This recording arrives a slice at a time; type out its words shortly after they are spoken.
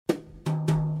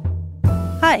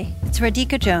Hi, it's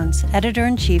Radhika Jones,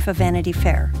 Editor-in-Chief of Vanity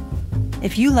Fair.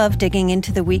 If you love digging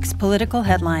into the week's political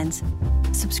headlines,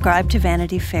 subscribe to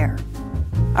Vanity Fair.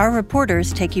 Our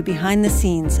reporters take you behind the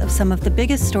scenes of some of the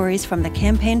biggest stories from the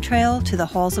campaign trail to the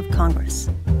halls of Congress.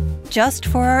 Just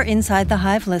for our Inside the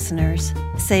Hive listeners,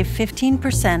 save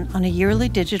 15% on a yearly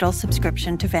digital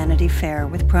subscription to Vanity Fair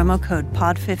with promo code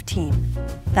POD15.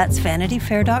 That's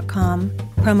vanityfair.com,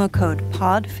 promo code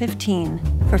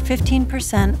POD15 for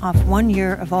 15% off 1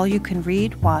 year of all you can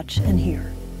read, watch, and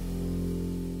hear.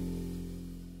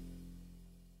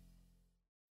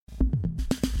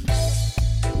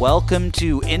 Welcome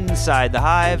to Inside the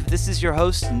Hive. This is your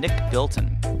host, Nick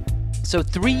Bilton. So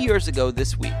 3 years ago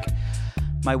this week,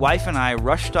 my wife and I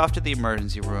rushed off to the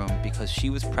emergency room because she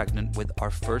was pregnant with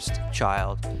our first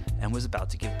child and was about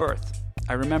to give birth.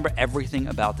 I remember everything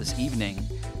about this evening,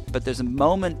 but there's a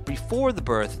moment before the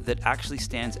birth that actually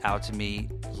stands out to me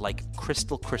like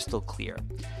crystal clear.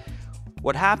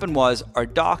 What happened was our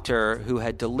doctor, who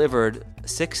had delivered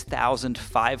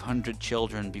 6,500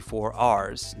 children before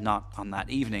ours, not on that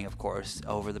evening, of course,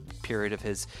 over the period of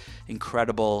his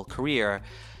incredible career,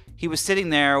 he was sitting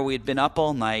there. We had been up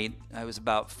all night. It was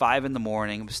about 5 a.m.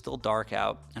 It was still dark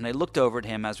out. And I looked over at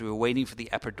him as we were waiting for the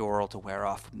epidural to wear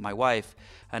off my wife.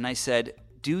 And I said,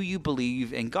 "Do you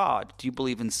believe in God? Do you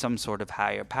believe in some sort of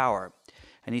higher power?"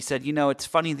 And he said, "You know, it's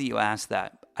funny that you asked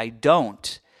that. I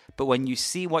don't. But when you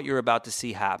see what you're about to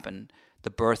see happen,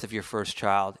 the birth of your first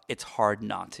child, it's hard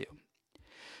not to."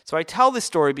 So I tell this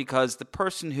story because the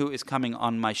person who is coming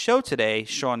on my show today,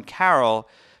 Sean Carroll,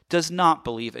 does not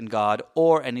believe in God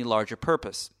or any larger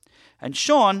purpose. And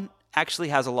Sean actually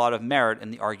has a lot of merit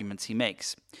in the arguments he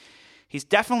makes. He's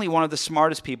definitely one of the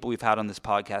smartest people we've had on this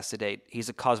podcast to date. He's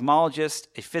a cosmologist,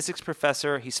 a physics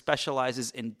professor. He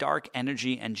specializes in dark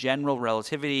energy and general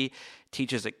relativity,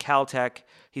 teaches at Caltech.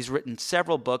 He's written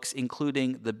several books,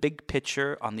 including The Big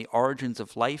Picture on the Origins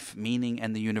of Life, Meaning,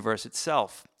 and the Universe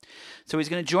Itself. So he's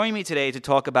going to join me today to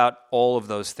talk about all of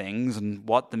those things and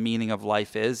what the meaning of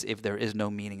life is, if there is no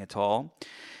meaning at all.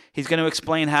 He's going to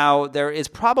explain how there is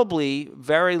probably,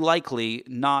 very likely,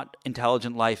 not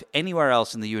intelligent life anywhere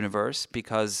else in the universe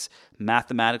because,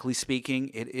 mathematically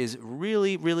speaking, it is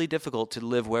really, really difficult to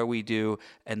live where we do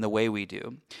and the way we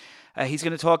do. He's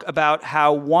going to talk about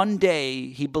how one day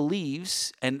he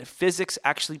believes, and physics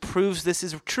actually proves this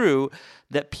is true,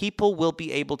 that people will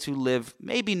be able to live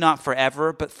maybe not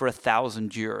forever, but for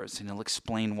 1,000 years, and he'll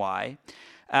explain why.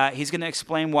 He's going to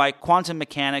explain why quantum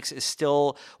mechanics is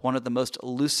still one of the most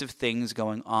elusive things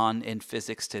going on in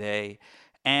physics today.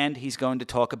 And he's going to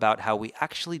talk about how we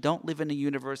actually don't live in a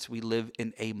universe, we live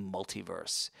in a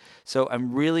multiverse. So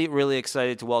I'm really, really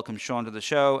excited to welcome Sean to the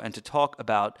show and to talk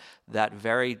about that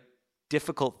very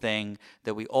difficult thing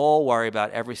that we all worry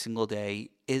about every single day.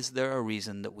 Is there a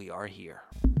reason that we are here?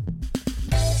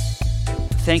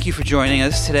 Thank you for joining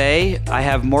us today. I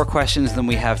have more questions than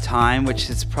we have time, which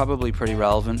is probably pretty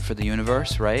relevant for the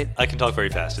universe, right? I can talk very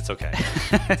fast. It's okay.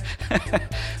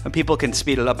 People can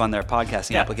speed it up on their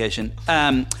podcasting application.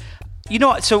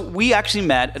 So we actually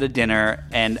met at a dinner,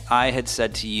 and I had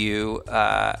said to you,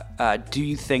 do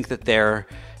you think that there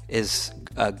is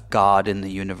a God in the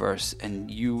universe?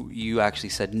 And you actually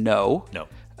said no. No.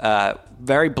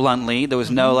 Very bluntly. There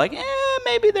was no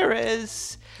maybe there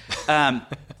is.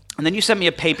 And then you sent me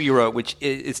a paper you wrote, which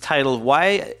is titled,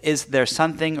 "Why is There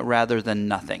Something Rather Than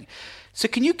Nothing?" So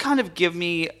can you kind of give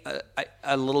me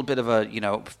a little bit of a,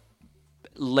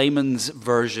 layman's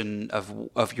version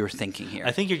of your thinking here?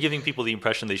 I think you're giving people the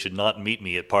impression they should not meet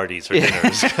me at parties or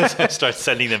dinners because I start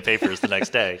sending them papers the next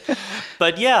day.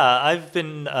 But yeah, I've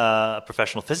been a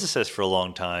professional physicist for a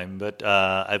long time, but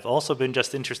I've also been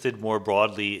just interested more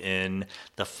broadly in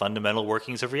the fundamental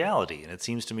workings of reality. And it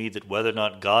seems to me that whether or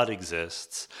not God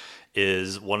exists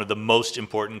is one of the most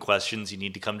important questions you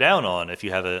need to come down on if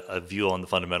you have a view on the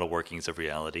fundamental workings of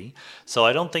reality. So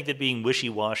I don't think that being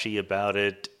wishy-washy about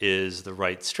it is the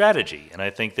right strategy. And I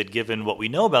think that given what we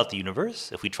know about the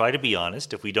universe, if we try to be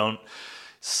honest, if we don't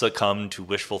succumb to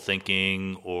wishful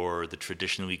thinking or the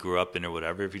tradition we grew up in or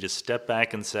whatever, if you just step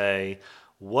back and say,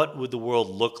 what would the world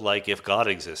look like if God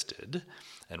existed?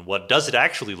 And what does it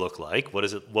actually look like? What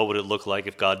would it look like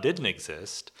if God didn't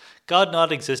exist? God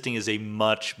not existing is a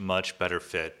much, much better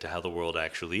fit to how the world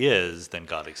actually is than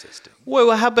God existing.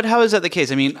 Well, how is that the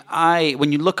case? I mean,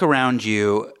 when you look around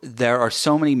you, there are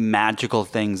so many magical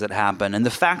things that happen. And the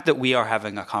fact that we are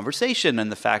having a conversation and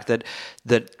the fact that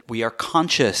we are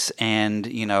conscious and,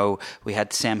 we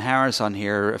had Sam Harris on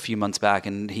here a few months back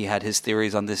and he had his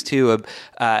theories on this too.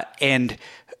 And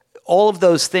all of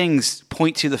those things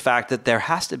point to the fact that there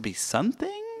has to be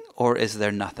something, or is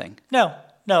there nothing? No.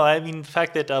 No, I mean, the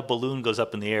fact that a balloon goes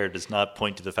up in the air does not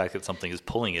point to the fact that something is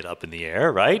pulling it up in the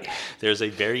air, right? There's a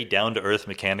very down-to-earth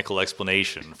mechanical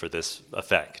explanation for this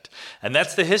effect. And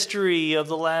that's the history of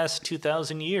the last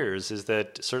 2,000 years, is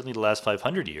that certainly the last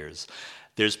 500 years,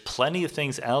 there's plenty of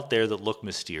things out there that look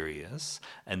mysterious,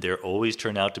 and there always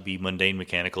turn out to be mundane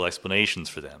mechanical explanations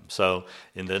for them. So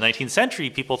in the 19th century,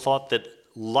 people thought that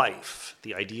life,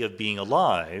 the idea of being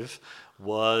alive,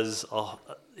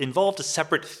 involved a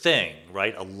separate thing,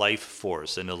 right? A life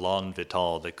force, an élan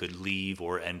vital that could leave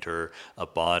or enter a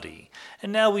body.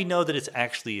 And now we know that it's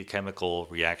actually a chemical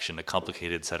reaction, a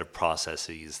complicated set of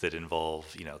processes that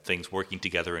involve, things working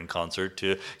together in concert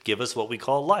to give us what we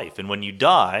call life. And when you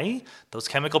die, those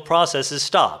chemical processes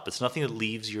stop. It's nothing that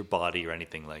leaves your body or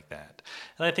anything like that.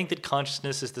 And I think that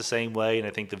consciousness is the same way, and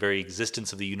I think the very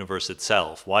existence of the universe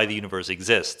itself, why the universe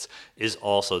exists, is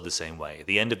also the same way. At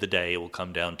the end of the day, it will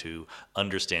come down to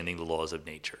understanding the laws of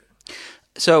nature.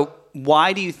 So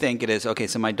why do you think it is? Okay,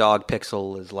 so my dog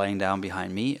Pixel is laying down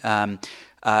behind me.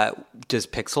 Does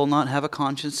Pixel not have a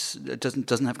conscience?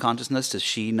 Doesn't have consciousness? Does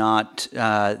she not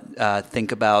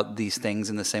think about these things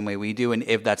in the same way we do? And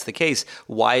if that's the case,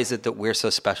 why is it that we're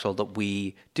so special that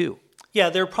we do? Yeah,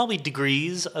 there are probably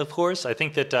degrees, of course. I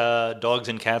think that dogs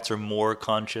and cats are more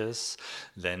conscious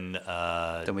than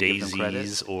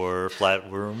daisies or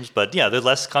flatworms. But yeah, they're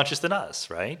less conscious than us,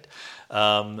 right?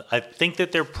 I think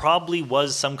that there probably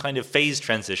was some kind of phase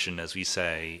transition, as we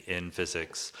say in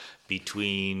physics,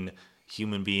 between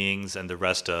human beings and the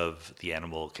rest of the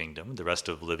animal kingdom, the rest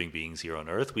of living beings here on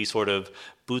Earth. We sort of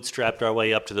bootstrapped our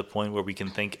way up to the point where we can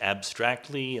think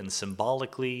abstractly and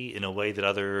symbolically in a way that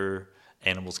other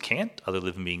animals can't, other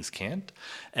living beings can't.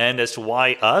 And as to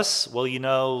why us, well,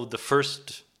 the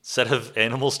first set of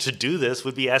animals to do this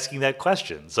would be asking that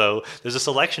question. So there's a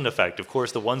selection effect. Of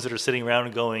course, the ones that are sitting around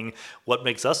and going, what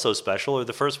makes us so special, are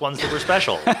the first ones that were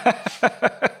special.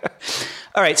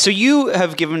 All right, so you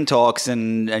have given talks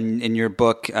in your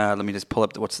book. Let me just pull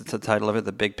up, what's the title of it?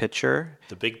 The Big Picture?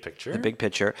 The Big Picture. The Big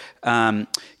Picture.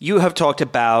 You have talked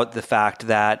about the fact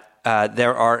that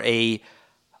there are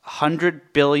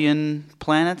 100 billion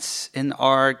planets in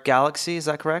our galaxy. Is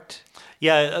that correct?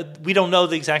 Yeah, we don't know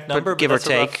the exact number, but give or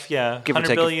take. Rough, yeah,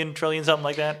 100 billion, trillion, something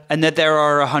like that. And that there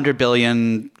are 100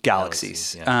 billion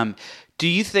galaxies. Yeah. Do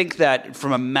you think that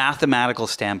from a mathematical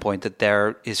standpoint that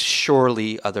there is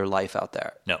surely other life out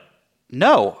there? No.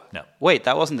 No. No. Wait,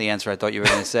 that wasn't the answer I thought you were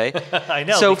going to say. I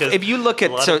know. So because if you look at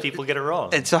a lot of people get it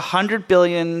wrong. It's 100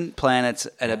 billion planets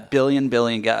and 100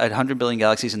 billion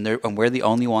galaxies, and we're the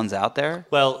only ones out there.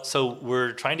 Well, so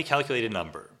we're trying to calculate a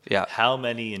number. Yeah. How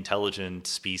many intelligent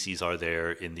species are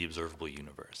there in the observable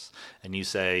universe? And you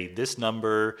say this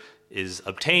number is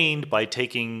obtained by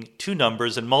taking two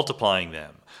numbers and multiplying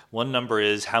them. One number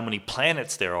is how many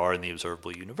planets there are in the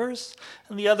observable universe,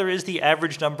 and the other is the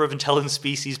average number of intelligent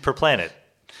species per planet.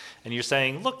 And you're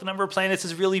saying, look, the number of planets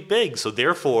is really big, so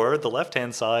therefore the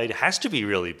left-hand side has to be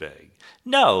really big.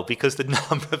 No, because the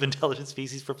number of intelligent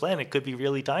species per planet could be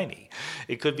really tiny.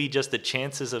 It could be just the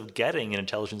chances of getting an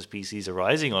intelligent species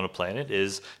arising on a planet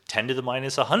is 10 to the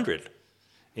minus 100.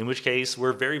 In which case,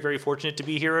 we're very, very fortunate to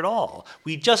be here at all.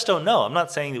 We just don't know. I'm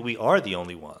not saying that we are the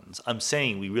only ones. I'm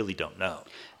saying we really don't know.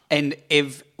 And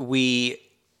if we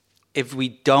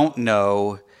don't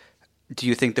know, do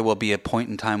you think there will be a point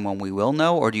in time when we will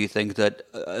know? Or do you think that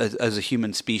as a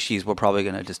human species, we're probably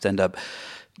going to just end up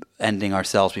ending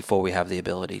ourselves before we have the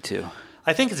ability to?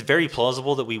 I think it's very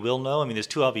plausible that we will know. I mean, there's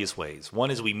two obvious ways. One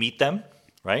is we meet them.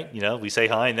 Right? We say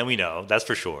hi and then we know. That's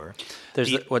for sure.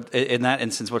 In that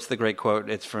instance, what's the great quote?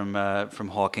 It's from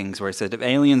Hawkins, where he said, "If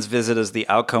aliens visit us, the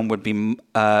outcome would be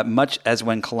much as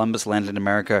when Columbus landed in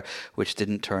America, which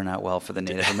didn't turn out well for the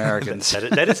Native Americans."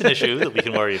 that is an issue that we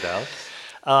can worry about.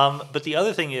 But the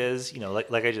other thing is,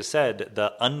 like I just said,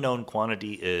 the unknown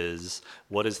quantity is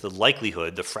what is the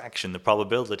likelihood, the fraction, the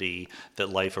probability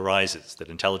that life arises, that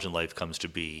intelligent life comes to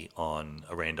be on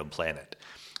a random planet.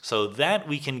 So that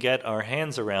we can get our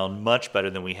hands around much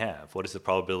better than we have. What is the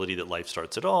probability that life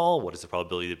starts at all? What is the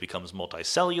probability that it becomes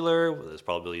multicellular? What is the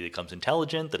probability that it becomes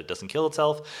intelligent, that it doesn't kill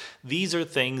itself? These are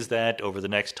things that over the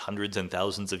next hundreds and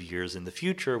thousands of years in the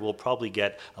future, we'll probably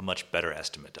get a much better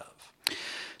estimate of.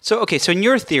 So in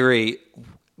your theory,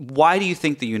 why do you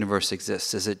think the universe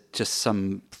exists? Is it just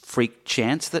some freak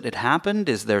chance that it happened?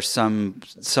 Is there some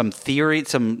theory,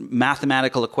 some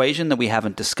mathematical equation that we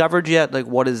haven't discovered yet? Like,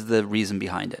 what is the reason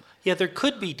behind it? Yeah, there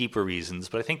could be deeper reasons,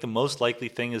 but I think the most likely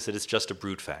thing is that it's just a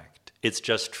brute fact. It's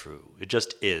just true. It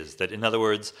just is. That, in other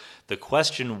words, the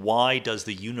question, why does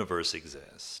the universe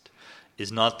exist,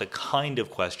 is not the kind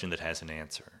of question that has an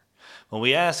answer. When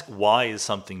we ask why is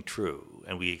something true,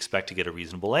 and we expect to get a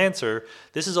reasonable answer,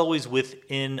 this is always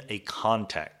within a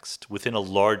context, within a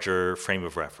larger frame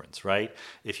of reference, right?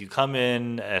 If you come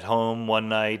in at home one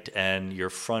night and your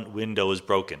front window is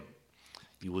broken,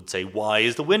 you would say, why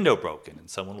is the window broken? And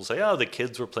someone will say, oh, the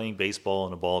kids were playing baseball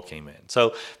and a ball came in.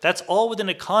 So that's all within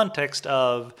a context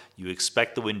of you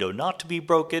expect the window not to be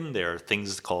broken. There are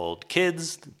things called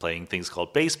kids playing things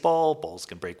called baseball. Balls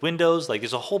can break windows. Like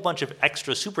there's a whole bunch of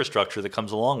extra superstructure that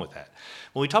comes along with that.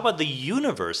 When we talk about the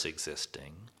universe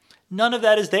existing, none of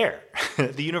that is there.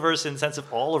 The universe, in the sense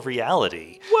of all of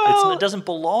reality, it doesn't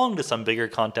belong to some bigger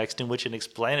context in which an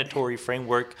explanatory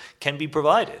framework can be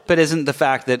provided. But isn't the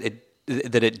fact that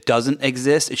it doesn't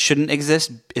exist, it shouldn't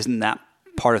exist, isn't that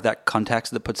part of that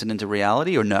context that puts it into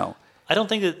reality, or no? I don't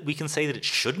think that we can say that it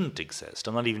shouldn't exist.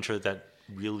 I'm not even sure that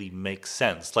really makes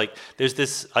sense. Like, there's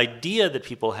this idea that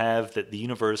people have that the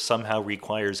universe somehow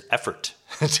requires effort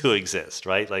to exist,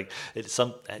 right? Like, it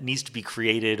needs to be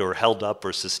created or held up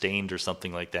or sustained or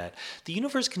something like that. The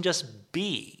universe can just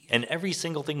be, and every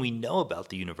single thing we know about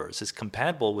the universe is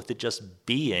compatible with it just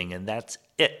being, and that's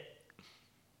it.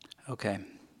 Okay.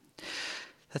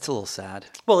 That's a little sad.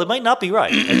 Well, it might not be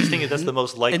right. I just think that's the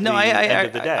most likely end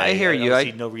of the day. I hear you. I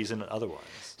see no reason otherwise.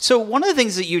 So one of the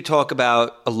things that you talk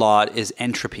about a lot is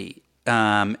entropy,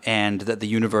 and that the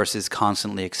universe is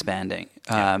constantly expanding.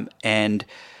 And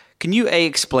can you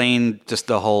explain just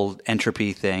the whole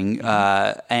entropy thing?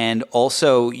 And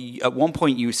also, at one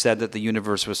point you said that the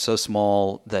universe was so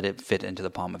small that it fit into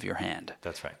the palm of your hand.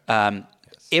 That's right.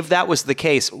 Yes. If that was the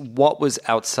case, what was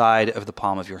outside of the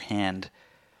palm of your hand?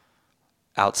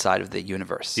 Outside of the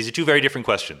universe? These are two very different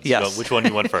questions. Yes. So which one do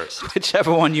you want first?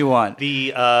 Whichever one you want.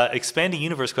 The expanding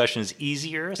universe question is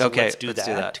easier, so let's do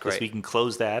that because we can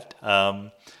close that.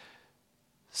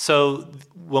 So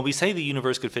when we say the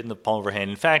universe could fit in the palm of our hand,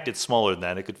 in fact, it's smaller than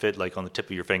that. It could fit like on the tip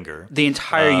of your finger. The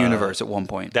entire universe at one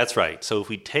point. That's right. So if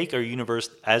we take our universe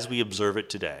as we observe it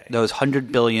today, those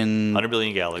 100 billion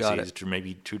galaxies, to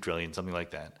maybe 2 trillion, something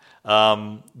like that,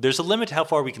 there's a limit to how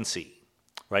far we can see,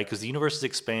 right? Because the universe is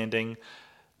expanding.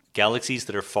 Galaxies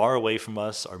that are far away from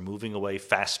us are moving away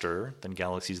faster than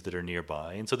galaxies that are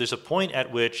nearby. And so there's a point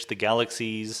at which the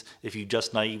galaxies, if you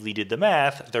just naively did the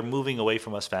math, they're moving away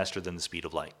from us faster than the speed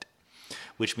of light.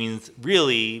 Which means,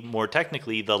 really, more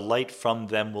technically, the light from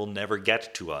them will never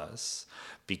get to us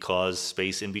because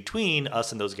space in between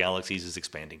us and those galaxies is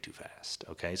expanding too fast.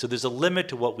 Okay, so there's a limit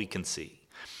to what we can see.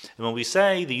 And when we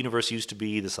say the universe used to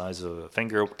be the size of a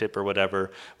fingertip or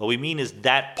whatever, what we mean is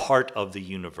that part of the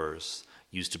universe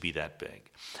used to be that big.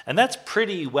 And that's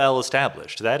pretty well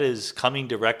established. That is coming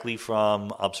directly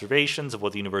from observations of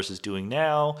what the universe is doing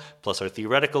now, plus our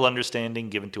theoretical understanding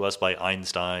given to us by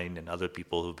Einstein and other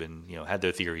people who've been, had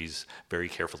their theories very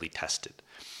carefully tested.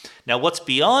 Now, what's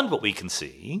beyond what we can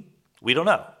see, we don't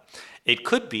know. It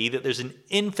could be that there's an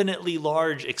infinitely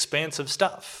large expanse of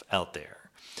stuff out there.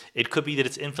 It could be that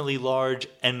it's infinitely large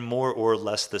and more or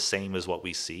less the same as what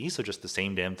we see, so just the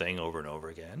same damn thing over and over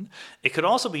again. It could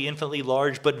also be infinitely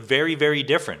large but very, very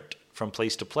different from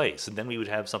place to place. And then we would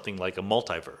have something like a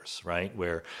multiverse, right?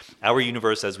 Where our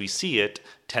universe as we see it,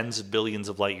 tens of billions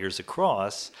of light years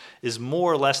across, is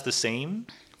more or less the same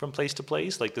from place to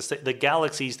place. Like the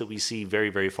galaxies that we see very,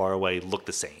 very far away look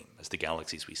the same as the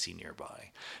galaxies we see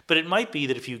nearby. But it might be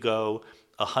that if you go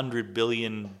 100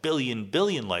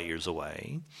 billion light years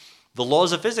away, the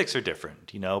laws of physics are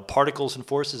different. Particles and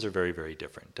forces are very, very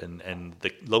different. And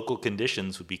the local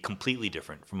conditions would be completely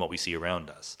different from what we see around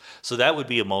us. So that would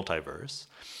be a multiverse.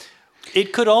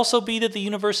 It could also be that the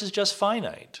universe is just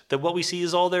finite, that what we see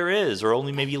is all there is, or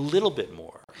only maybe a little bit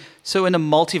more. So in a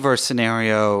multiverse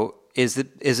scenario, is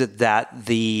it that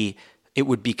it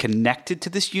would be connected to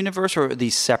this universe, or are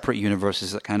these separate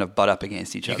universes that kind of butt up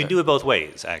against each other? You can do it both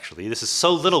ways, actually. This is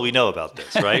so little we know about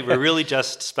this, right? We're really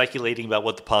just speculating about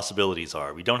what the possibilities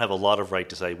are. We don't have a lot of right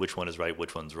to say which one is right,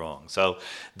 which one's wrong. So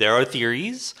there are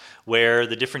theories where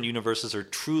the different universes are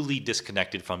truly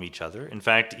disconnected from each other. In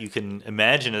fact, you can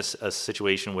imagine a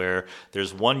situation where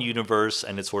there's one universe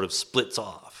and it sort of splits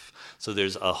off. So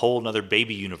there's a whole other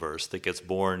baby universe that gets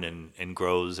born and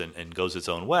grows and goes its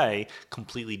own way,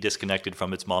 completely disconnected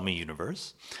from its mommy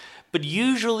universe. But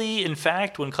usually, in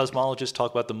fact, when cosmologists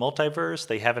talk about the multiverse,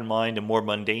 they have in mind a more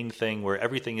mundane thing where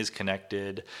everything is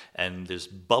connected and there's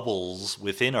bubbles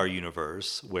within our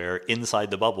universe where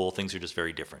inside the bubble, things are just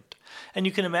very different. And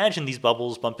you can imagine these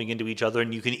bubbles bumping into each other,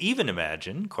 and you can even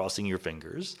imagine, crossing your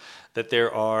fingers, that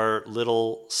there are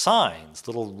little signs,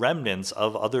 little remnants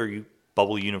of other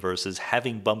bubble universes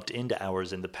having bumped into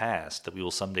ours in the past that we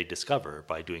will someday discover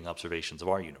by doing observations of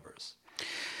our universe.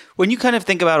 When you kind of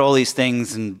think about all these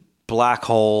things and black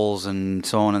holes and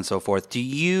so on and so forth.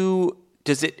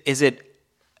 Is it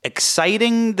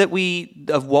exciting that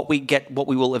what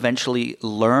we will eventually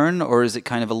learn, or is it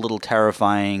kind of a little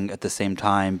terrifying at the same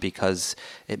time because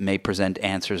it may present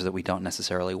answers that we don't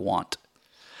necessarily want?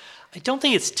 I don't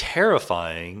think it's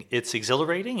terrifying. It's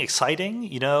exhilarating, exciting.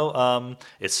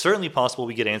 It's certainly possible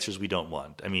we get answers we don't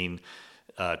want. I mean,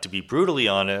 to be brutally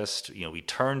honest, we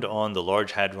turned on the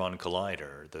Large Hadron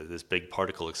Collider, this big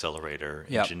particle accelerator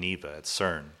in Geneva at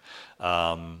CERN,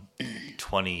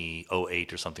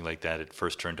 2008 or something like that. It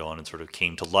first turned on and sort of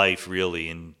came to life really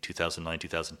in 2009,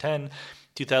 2010.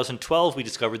 2012, we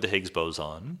discovered the Higgs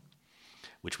boson,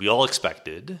 which we all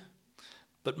expected,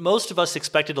 but most of us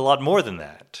expected a lot more than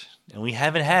that. And we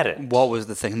haven't had it. What was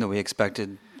the thing that we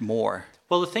expected more?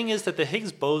 Well, the thing is that the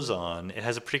Higgs boson, it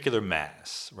has a particular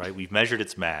mass, right? We've measured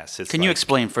its mass. Can you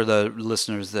explain for the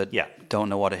listeners that don't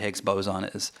know what a Higgs boson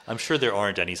is? I'm sure there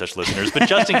aren't any such listeners, but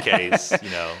just in case,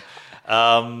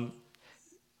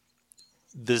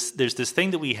 there's this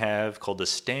thing that we have called the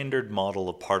Standard Model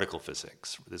of Particle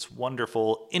Physics, this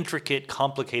wonderful, intricate,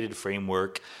 complicated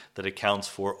framework that accounts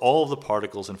for all of the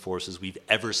particles and forces we've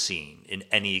ever seen in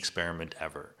any experiment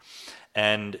ever.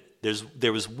 And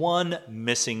there was one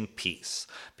missing piece,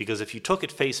 because if you took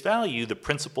at face value the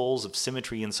principles of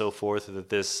symmetry and so forth that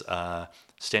this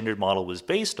standard model was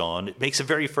based on, it makes a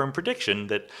very firm prediction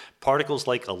that particles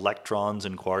like electrons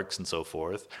and quarks and so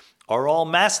forth are all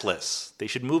massless. They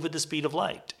should move at the speed of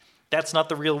light. That's not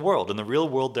the real world. In the real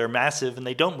world, they're massive and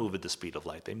they don't move at the speed of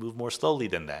light. They move more slowly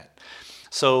than that.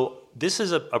 So this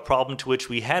is a problem to which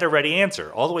we had a ready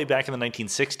answer. All the way back in the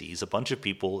 1960s, a bunch of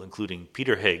people, including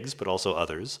Peter Higgs, but also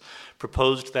others,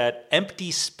 proposed that empty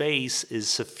space is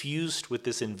suffused with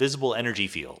this invisible energy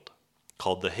field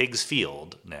called the Higgs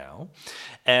field now.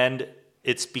 And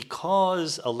it's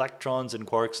because electrons and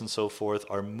quarks and so forth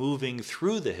are moving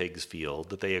through the Higgs field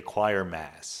that they acquire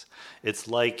mass. It's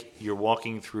like you're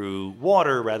walking through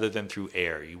water rather than through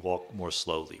air. You walk more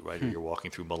slowly, right? Or you're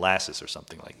walking through molasses or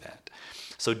something like that.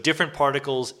 So different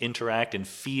particles interact and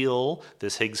feel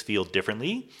this Higgs field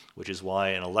differently, which is why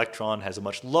an electron has a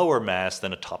much lower mass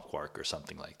than a top quark or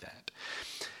something like that.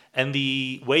 And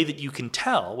the way that you can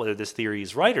tell whether this theory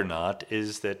is right or not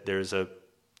is that there's a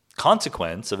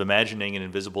consequence of imagining an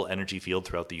invisible energy field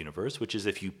throughout the universe, which is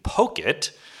if you poke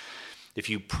it, if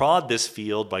you prod this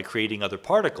field by creating other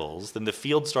particles, then the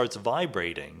field starts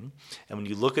vibrating. And when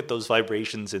you look at those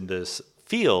vibrations in this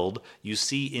field, you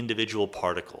see individual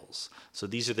particles. So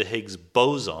these are the Higgs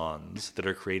bosons that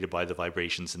are created by the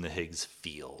vibrations in the Higgs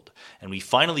field. And we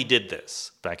finally did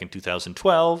this back in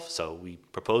 2012. So we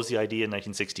proposed the idea in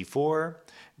 1964.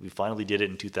 We finally did it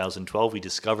in 2012. We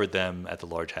discovered them at the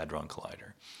Large Hadron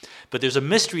Collider. But there's a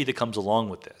mystery that comes along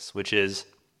with this, which is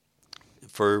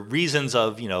for reasons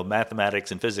of,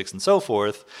 mathematics and physics and so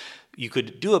forth, you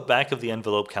could do a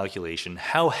back-of-the-envelope calculation.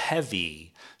 How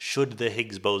heavy should the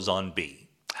Higgs boson be?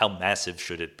 How massive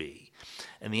should it be?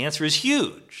 And the answer is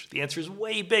huge. The answer is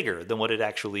way bigger than what it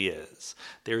actually is.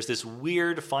 There's this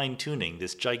weird fine-tuning,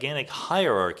 this gigantic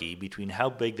hierarchy between how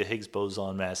big the Higgs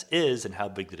boson mass is and how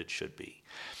big that it should be.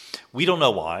 We don't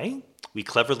know why. We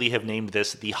cleverly have named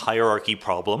this the hierarchy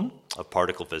problem of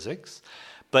particle physics.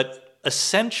 But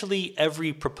essentially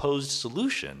every proposed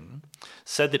solution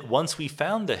said that once we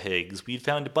found the Higgs, we'd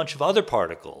found a bunch of other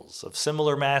particles of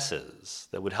similar masses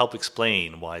that would help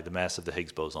explain why the mass of the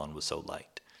Higgs boson was so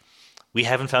light. We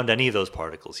haven't found any of those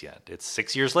particles yet. It's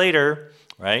 6 years later,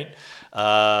 right?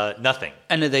 Nothing.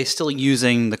 And are they still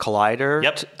using the collider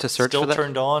to search for that? Still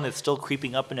turned on. It's still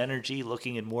creeping up in energy,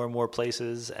 looking in more and more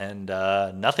places, and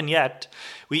nothing yet.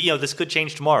 This could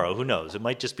change tomorrow. Who knows? It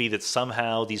might just be that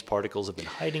somehow these particles have been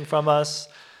hiding from us,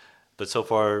 but so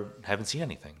far haven't seen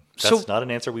anything. That's not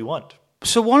an answer we want.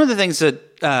 So one of the things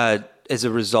that is a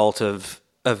result of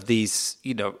these,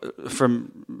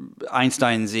 from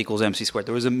Einstein's equals MC squared,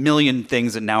 there was a million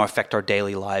things that now affect our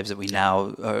daily lives that we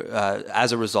now,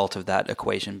 as a result of that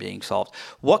equation being solved.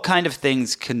 What kind of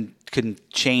things can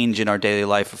change in our daily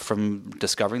life from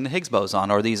discovering the Higgs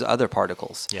boson or these other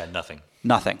particles? Yeah, nothing.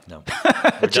 Nothing. No.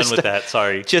 We're done with that.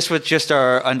 Sorry. Just with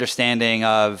our understanding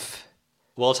of...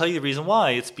 Well, I'll tell you the reason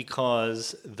why. It's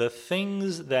because the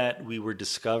things that we were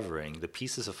discovering, the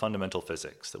pieces of fundamental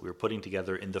physics that we were putting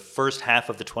together in the first half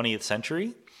of the 20th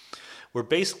century, were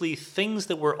basically things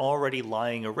that were already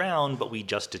lying around, but we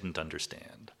just didn't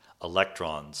understand.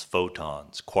 Electrons,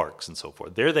 photons, quarks, and so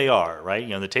forth. There they are,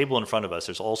 right? On the table in front of us,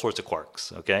 there's all sorts of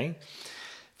quarks, okay?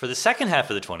 For the second half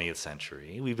of the 20th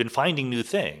century, we've been finding new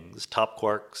things, top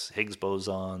quarks, Higgs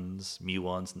bosons,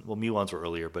 muons. Well, muons were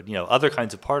earlier, but other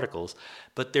kinds of particles.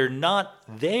 But they're not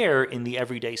there in the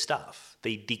everyday stuff.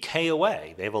 They decay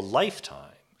away. They have a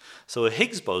lifetime. So a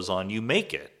Higgs boson, you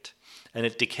make it, and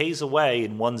it decays away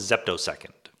in 1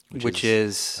 zeptosecond. Which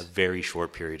is a very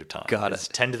short period of time. Got it. It's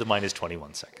 10 to the minus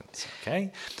 21 seconds.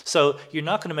 Okay? So you're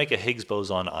not going to make a Higgs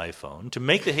boson iPhone. To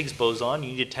make the Higgs boson,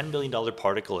 you need a $10 billion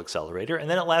particle accelerator, and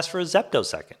then it lasts for a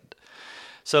zeptosecond.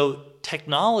 So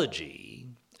technology,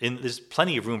 there's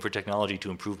plenty of room for technology to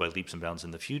improve by leaps and bounds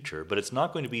in the future, but it's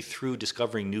not going to be through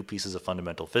discovering new pieces of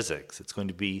fundamental physics. It's going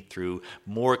to be through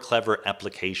more clever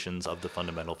applications of the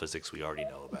fundamental physics we already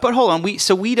know about. But hold on,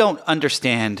 we don't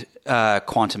understand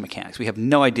quantum mechanics. We have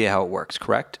no idea how it works,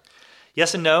 correct?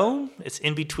 Yes and no. It's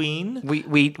in between.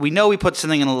 We know we put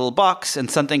something in a little box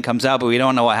and something comes out, but we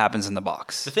don't know what happens in the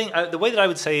box. The way that I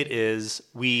would say it is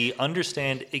we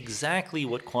understand exactly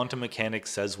what quantum mechanics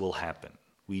says will happen.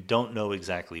 We don't know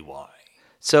exactly why.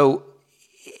 So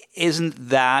isn't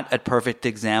that a perfect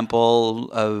example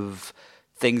of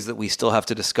things that we still have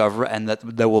to discover, and that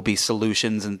there will be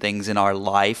solutions and things in our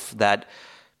life that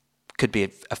could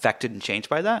be affected and changed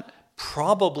by that?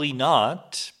 Probably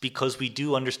not, because we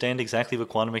do understand exactly what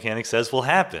quantum mechanics says will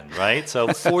happen, right? So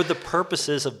for the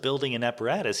purposes of building an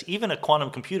apparatus, even a quantum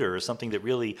computer is something that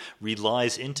really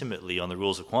relies intimately on the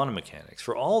rules of quantum mechanics.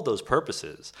 For all those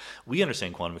purposes, we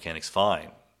understand quantum mechanics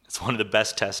fine. It's one of the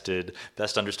best tested,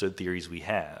 best understood theories we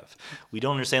have. We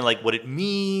don't understand what it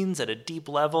means at a deep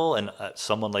level, and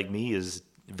someone like me is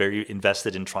very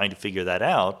invested in trying to figure that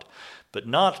out, but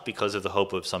not because of the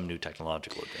hope of some new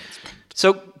technological advancement.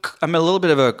 So I'm a little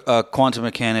bit of a quantum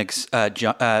mechanics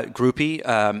groupie.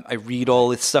 I read all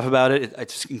this stuff about it.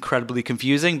 It's incredibly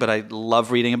confusing, but I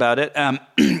love reading about it.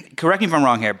 Correct me if I'm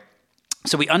wrong here.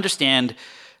 So we understand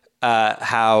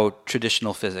how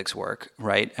traditional physics work,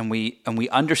 right? And we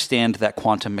understand that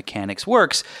quantum mechanics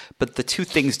works, but the two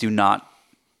things do not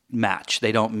match.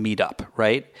 They don't meet up,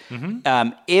 right?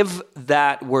 Mm-hmm. If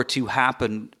that were to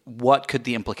happen, what could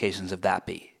the implications of that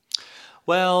be?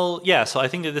 Well, yeah, so I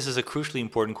think that this is a crucially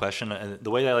important question. And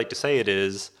the way that I like to say it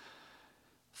is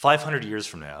 500 years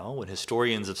from now, when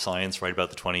historians of science write about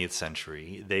the 20th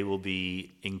century, they will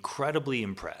be incredibly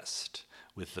impressed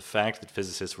with the fact that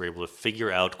physicists were able to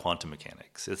figure out quantum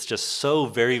mechanics. It's just so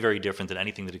very, very different than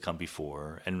anything that had come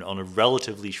before. And on a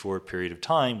relatively short period of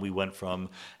time, we went from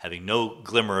having no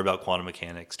glimmer about quantum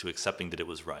mechanics to accepting that it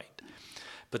was right.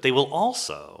 But they will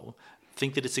also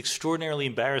think that it's extraordinarily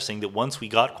embarrassing that once we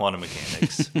got quantum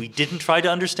mechanics, we didn't try to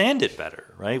understand it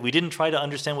better, right? We didn't try to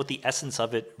understand what the essence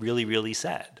of it really, really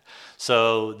said.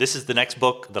 So this is the next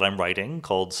book that I'm writing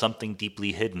called Something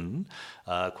Deeply Hidden,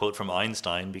 quote from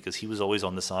Einstein, because he was always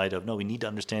on the side of, no, we need to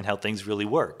understand how things really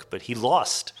work. But he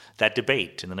lost that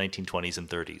debate in the 1920s and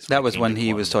 30s. That was when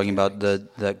he was talking about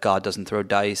that God doesn't throw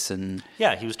dice. And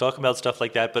yeah, he was talking about stuff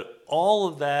like that. But all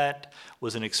of that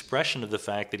was an expression of the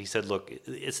fact that he said, look,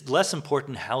 it's less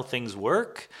important how things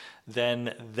work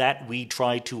than that we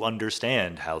try to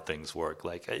understand how things work.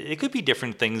 It could be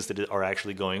different things that are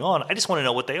actually going on. I just want to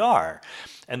know what they are.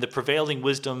 And the prevailing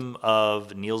wisdom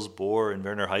of Niels Bohr and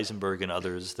Werner Heisenberg and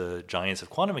others, the giants of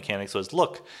quantum mechanics, was,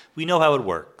 look, we know how it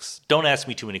works. Don't ask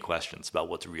me too many questions about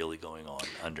what's really going on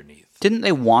underneath. Didn't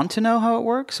they want to know how it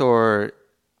works, or?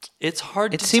 It's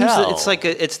hard to tell.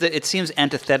 It seems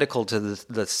antithetical to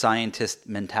the scientist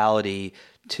mentality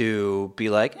to be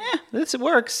like, this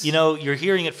works. You're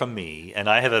hearing it from me, and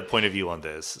I have a point of view on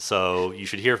this, so you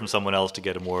should hear from someone else to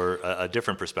get a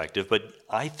different perspective. But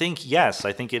I think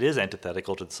it is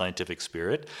antithetical to the scientific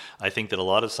spirit. I think that a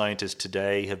lot of scientists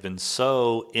today have been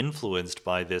so influenced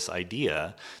by this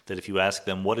idea that if you ask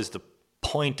them what is the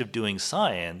point of doing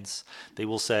science, they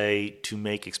will say to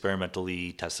make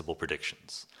experimentally testable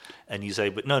predictions. And you say,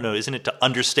 but no, isn't it to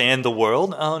understand the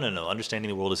world? Oh, no, understanding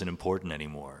the world isn't important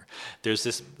anymore.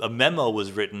 A memo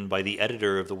was written by the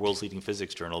editor of the world's leading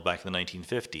physics journal back in the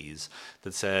 1950s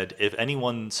that said, if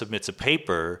anyone submits a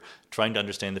paper trying to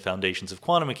understand the foundations of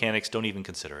quantum mechanics, don't even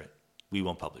consider it. We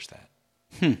won't publish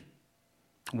that.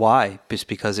 Why? Just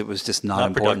because it was just not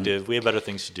important? Productive. We have better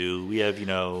things to do. We have,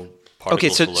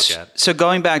 particles to look at. So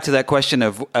going back to that question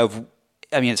of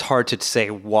it's hard to say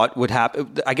what would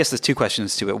happen. I guess there's two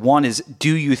questions to it. One is,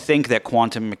 do you think that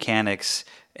quantum mechanics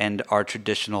and our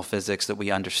traditional physics that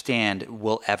we understand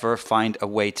will ever find a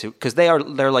way to, because they're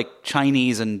like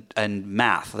Chinese and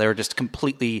math. They're just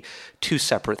completely two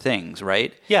separate things,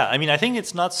 right? Yeah, I think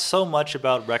it's not so much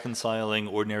about reconciling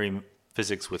ordinary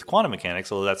physics with quantum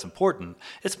mechanics, although that's important.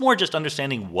 It's more just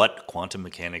understanding what quantum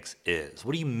mechanics is.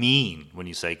 What do you mean when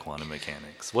you say quantum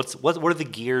mechanics? What are the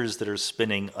gears that are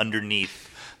spinning underneath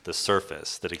the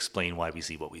surface that explain why we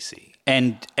see what we see?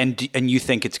 And you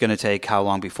think it's going to take how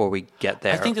long before we get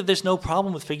there? I think that there's no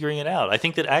problem with figuring it out. I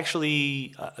think that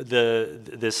actually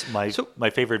my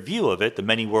favorite view of it, the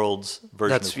many worlds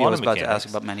version of quantum mechanics. I was about to ask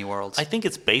about many worlds. I think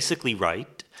it's basically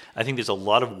right. I think there's a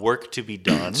lot of work to be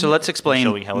done. So let's explain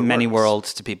many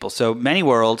worlds to people. So many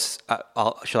worlds,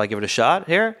 shall I give it a shot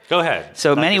here? Go ahead.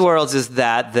 So many worlds is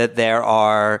that there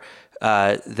are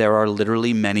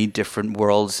literally many different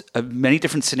worlds, many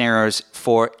different scenarios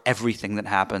for everything that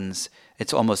happens.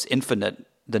 It's almost infinite,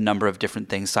 the number of different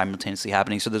things simultaneously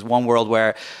happening. So there's one world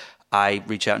where I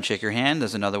reach out and shake your hand.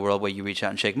 There's another world where you reach out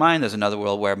and shake mine. There's another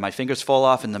world where my fingers fall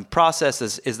off in the process.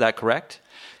 Is that correct?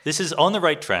 This is on the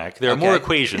right track. There are more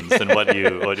equations than what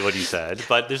you said,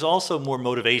 but there's also more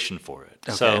motivation for it.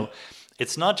 Okay. So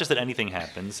it's not just that anything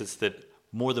happens, it's that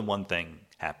more than one thing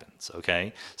happens,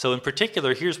 okay? So in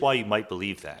particular, here's why you might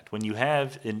believe that. When you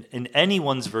have, in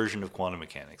anyone's version of quantum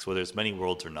mechanics, whether it's many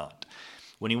worlds or not,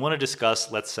 when you want to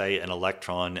discuss, let's say, an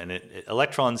electron, and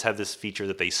electrons have this feature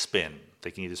that they spin.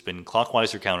 They can either spin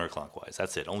clockwise or counterclockwise.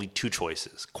 That's it. Only two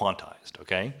choices, quantized,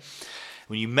 okay?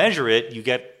 When you measure it, you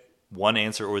get one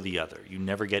answer or the other. You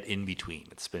never get in between.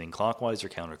 It's spinning clockwise or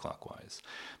counterclockwise.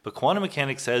 But quantum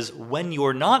mechanics says when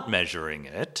you're not measuring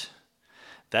it,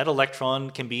 that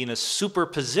electron can be in a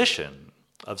superposition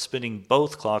of spinning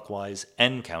both clockwise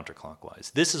and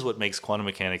counterclockwise. This is what makes quantum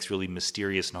mechanics really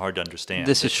mysterious and hard to understand.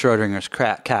 This is Schrodinger's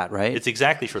cat, right? It's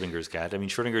exactly Schrodinger's cat. I mean,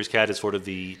 Schrodinger's cat is sort of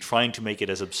trying to make it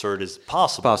as absurd as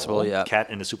possible. Possible, yeah. Cat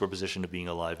in a superposition of being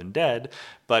alive and dead.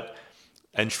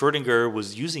 And Schrödinger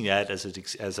was using that as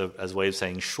a way of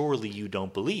saying, surely you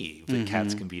don't believe that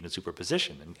cats can be in a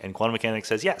superposition. And quantum mechanics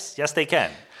says, yes, they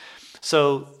can.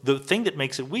 So the thing that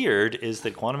makes it weird is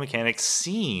that quantum mechanics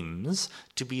seems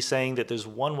to be saying that there's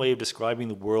one way of describing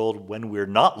the world when we're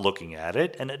not looking at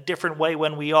it and a different way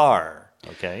when we are,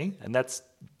 okay? And that's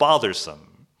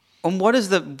bothersome. And what are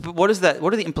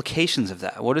the implications of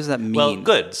that? What does that mean? Well,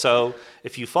 good. So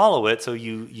if you follow it, so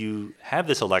you have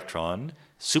this electron,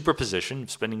 superposition,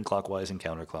 spinning clockwise and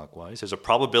counterclockwise. There's a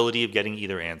probability of getting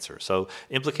either answer. So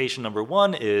implication number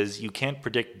one is you can't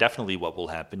predict definitely what will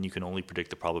happen. You can only predict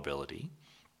the probability.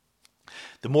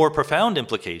 The more profound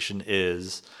implication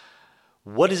is,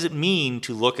 what does it mean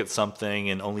to look at something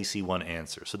and only see one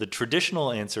answer? So the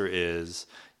traditional answer is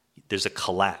there's a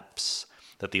collapse,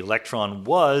 that the electron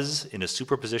was in a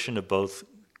superposition of both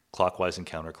clockwise and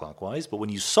counterclockwise, but when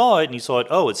you saw it,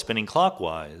 oh, it's spinning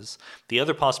clockwise, the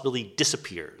other possibility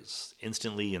disappears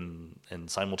instantly and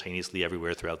simultaneously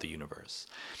everywhere throughout the universe.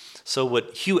 So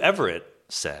what Hugh Everett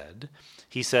said,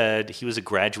 he was a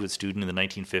graduate student in the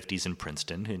 1950s in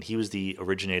Princeton, and he was the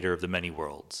originator of the many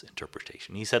worlds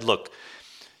interpretation. He said, look,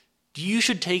 you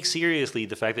should take seriously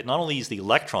the fact that not only is the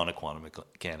electron a quantum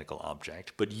mechanical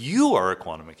object, but you are a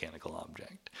quantum mechanical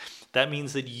object. That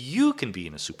means that you can be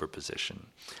in a superposition.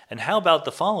 And how about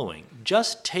the following?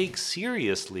 Just take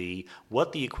seriously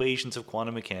what the equations of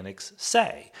quantum mechanics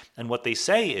say. And what they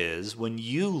say is, when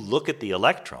you look at the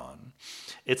electron,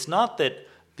 it's not that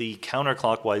the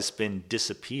counterclockwise spin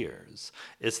disappears.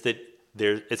 It's that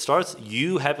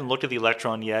you haven't looked at the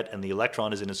electron yet, and the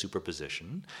electron is in a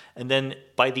superposition. And then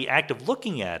by the act of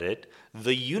looking at it,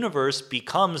 the universe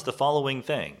becomes the following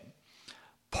thing.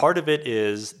 Part of it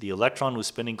is the electron was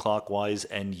spinning clockwise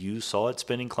and you saw it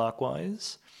spinning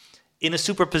clockwise. In a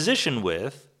superposition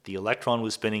with, the electron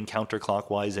was spinning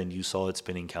counterclockwise and you saw it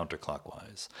spinning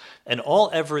counterclockwise. And all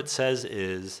Everett says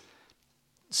is,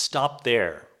 stop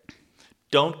there.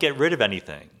 Don't get rid of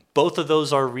anything. Both of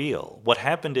those are real. What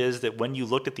happened is that when you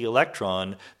looked at the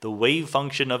electron, the wave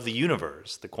function of the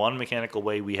universe, the quantum mechanical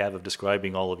way we have of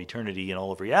describing all of eternity and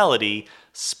all of reality,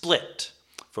 split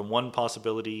from one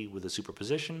possibility with a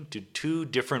superposition to two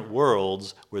different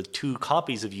worlds where two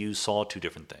copies of you saw two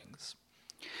different things.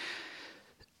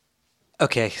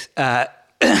 Okay,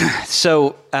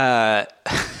 so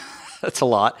that's a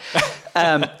lot.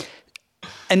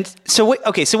 And so,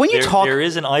 when you talk, there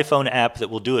is an iPhone app that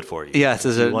will do it for you. Yes,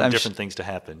 you want different things to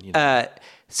happen. You know.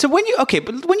 So when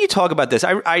you talk about this,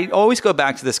 I always go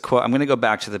back to this quote. I'm going to go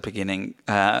back to the beginning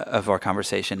of our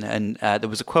conversation, and there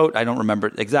was a quote, I don't remember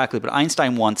it exactly, but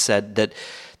Einstein once said that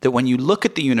when you look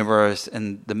at the universe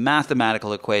and the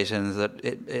mathematical equations that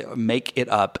it make it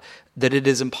up, that it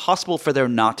is impossible for there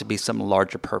not to be some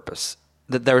larger purpose,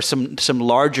 that there is some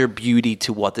larger beauty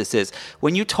to what this is.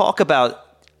 When you talk about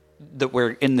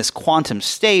we're in this quantum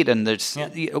state, and there's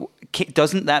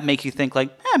doesn't that make you think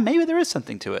like, maybe there is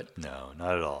something to it? No,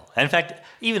 not at all. In fact,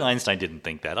 even Einstein didn't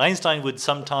think that. Einstein would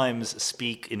sometimes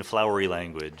speak in flowery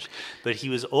language, but he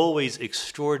was always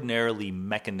extraordinarily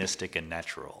mechanistic and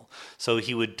natural. So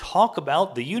he would talk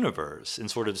about the universe in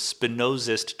sort of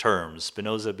Spinozist terms.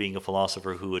 Spinoza being a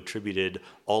philosopher who attributed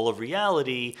all of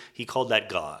reality, he called that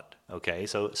God. Okay,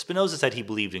 so Spinoza said he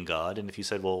believed in God, and if you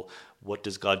said, well, what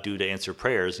does God do to answer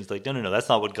prayers? And he's like, no, that's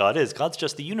not what God is. God's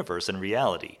just the universe and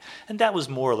reality. And that was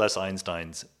more or less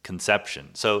Einstein's conception.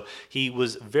 So he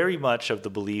was very much of the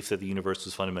belief that the universe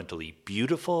was fundamentally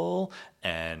beautiful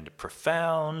and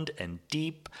profound and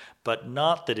deep, but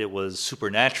not that it was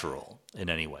supernatural in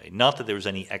any way, not that there was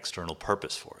any external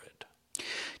purpose for it.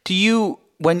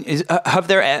 Have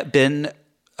there been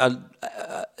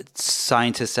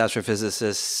scientists,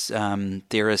 astrophysicists,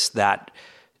 theorists that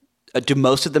do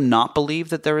most of them not believe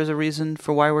that there is a reason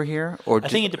for why we're here? I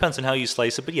think it depends on how you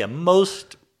slice it, but yeah,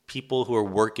 most people who are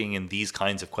working in these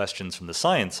kinds of questions from the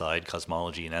science side,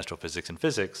 cosmology and astrophysics and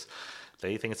physics,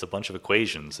 they think it's a bunch of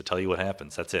equations that tell you what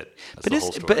happens. That's it. That's the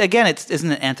whole story. But again,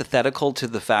 isn't it antithetical to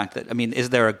the fact that, is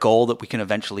there a goal that we can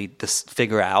eventually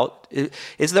figure out?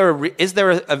 Is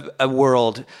there a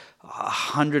world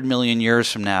 100 million years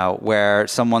from now where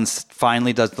someone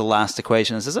finally does the last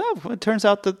equation and says, it turns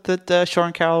out that Shore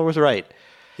and Carroll was right?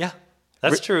 Yeah,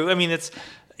 that's true. It's,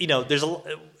 there's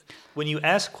when you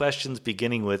ask questions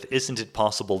beginning with, isn't it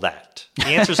possible that? The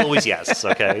answer is always yes,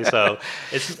 okay? So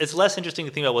it's less interesting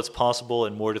to think about what's possible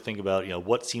and more to think about,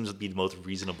 what seems to be the most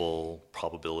reasonable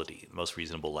probability, the most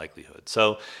reasonable likelihood.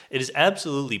 So it is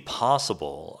absolutely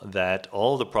possible that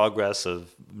all the progress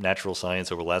of natural science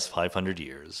over the last 500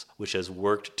 years, which has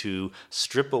worked to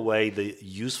strip away the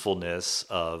usefulness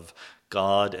of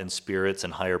God and spirits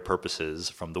and higher purposes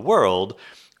from the world,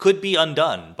 could be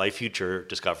undone by future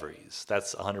discoveries.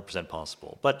 That's 100%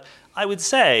 possible. But I would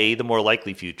say the more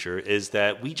likely future is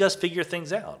that we just figure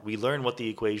things out. We learn what the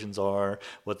equations are,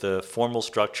 what the formal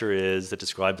structure is that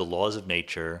describe the laws of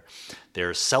nature.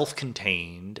 They're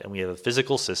self-contained, and we have a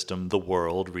physical system, the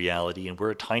world, reality, and we're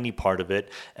a tiny part of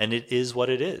it, and it is what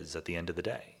it is at the end of the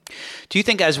day. Do you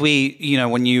think as we,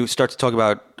 when you start to talk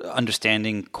about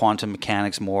understanding quantum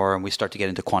mechanics more and we start to get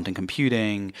into quantum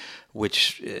computing,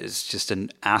 which is just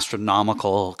an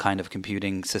astronomical kind of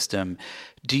computing system,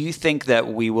 do you think that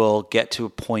we will get to a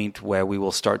point where we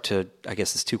will start to, I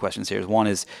guess there's two questions here. One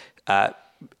is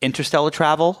interstellar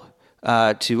travel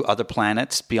to other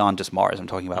planets beyond just Mars. I'm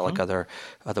talking about like other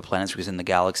planets within the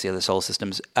galaxy, other solar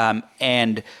systems.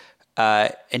 And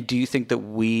do you think that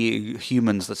we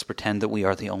humans, let's pretend that we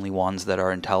are the only ones that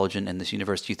are intelligent in this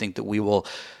universe, do you think that we will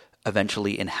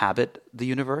eventually inhabit the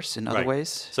universe in other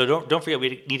ways? So don't forget,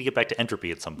 we need to get back to entropy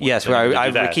at some point. Yes,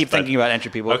 I keep thinking about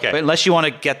entropy, but unless you want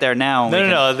to get there now.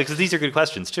 No, because these are good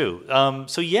questions too.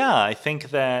 I think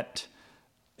that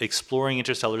exploring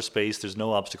interstellar space, there's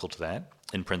no obstacle to that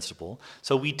in principle.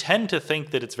 So we tend to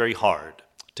think that it's very hard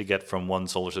to get from one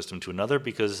solar system to another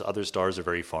because other stars are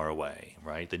very far away,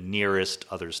 right? The nearest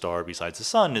other star besides the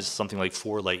sun is something like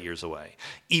 4 light years away.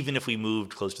 Even if we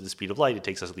moved close to the speed of light, it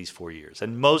takes us at least 4 years.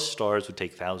 And most stars would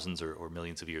take thousands or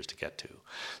millions of years to get to.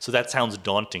 So that sounds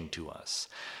daunting to us.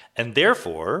 And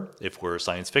therefore, if we're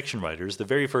science fiction writers, the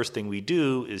very first thing we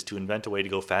do is to invent a way to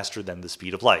go faster than the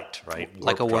speed of light, right?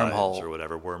 Like a wormhole. Or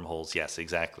whatever, wormholes, yes,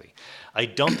 exactly. I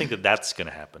don't think that that's going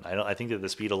to happen. I think that the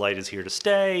speed of light is here to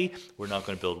stay. We're not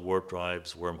going to build warp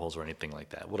drives, wormholes, or anything like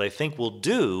that. What I think we'll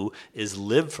do is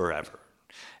live forever.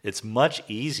 It's much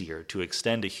easier to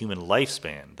extend a human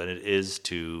lifespan than it is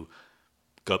to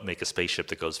go make a spaceship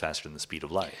that goes faster than the speed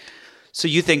of light. So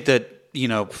you think that,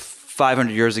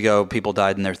 500 years ago, people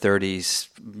died in their 30s,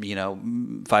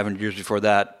 500 years before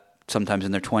that, sometimes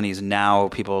in their 20s. Now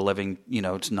people are living,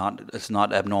 it's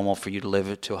not abnormal for you to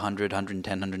live to 100,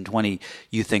 110, 120.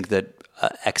 You think that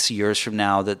X years from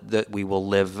now that we will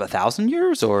live 1,000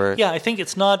 years? Or yeah, I think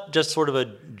it's not just sort of a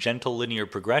gentle linear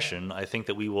progression. I think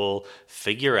that we will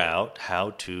figure out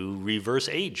how to reverse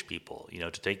age people, to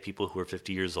take people who are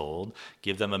 50 years old,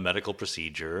 give them a medical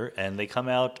procedure, and they come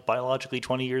out biologically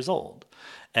 20 years old.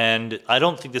 And I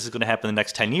don't think this is going to happen in the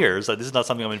next 10 years. This is not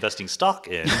something I'm investing stock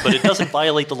in, but it doesn't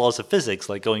violate the laws of physics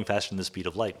like going faster than the speed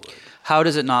of light would. How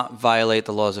does it not violate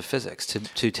the laws of physics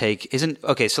to take,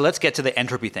 okay, so let's get to the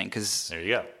entropy thing, because there you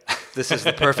go. This is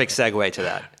the perfect segue to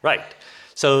that. Right.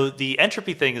 So the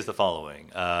entropy thing is the following.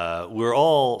 We're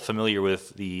all familiar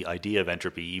with the idea of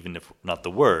entropy, even if not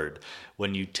the word.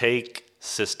 When you take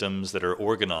systems that are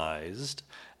organized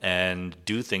and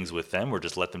do things with them or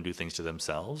just let them do things to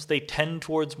themselves, they tend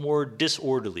towards more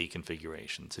disorderly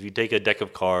configurations. If you take a deck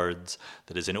of cards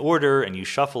that is in order and you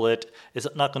shuffle it, it's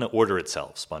not going to order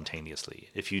itself spontaneously.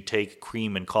 If you take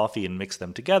cream and coffee and mix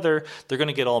them together, they're going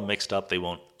to get all mixed up. They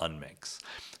won't unmix.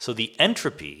 So the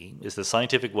entropy is the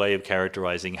scientific way of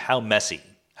characterizing how messy,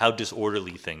 how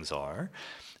disorderly things are.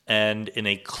 And in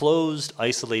a closed,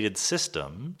 isolated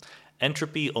system,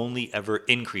 entropy only ever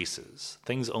increases.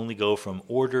 Things only go from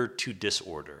order to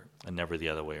disorder and never the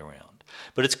other way around.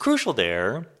 But it's crucial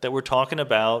there that we're talking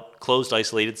about closed,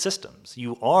 isolated systems.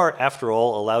 You are, after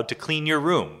all, allowed to clean your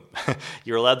room.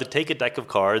 You're allowed to take a deck of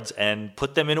cards and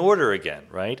put them in order again,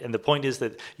 right? And the point is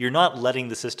that you're not letting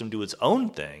the system do its own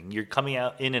thing. You're coming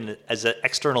out as an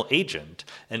external agent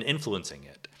and influencing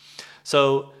it.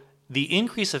 So the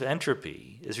increase of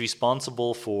entropy is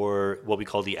responsible for what we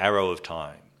call the arrow of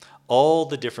time. All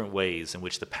the different ways in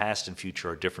which the past and future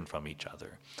are different from each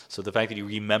other. So the fact that you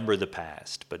remember the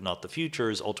past but not the future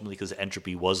is ultimately because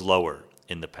entropy was lower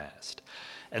in the past.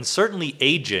 And certainly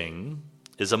aging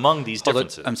is among these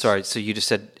differences. I'm sorry, so you just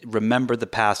said remember the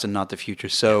past and not the future.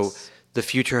 So yes. The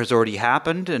future has already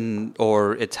happened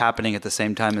or it's happening at the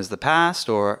same time as the past?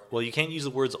 Or well, you can't use the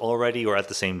words already or at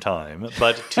the same time.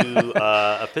 But to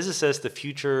a physicist, the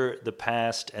future, the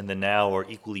past, and the now are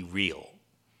equally real.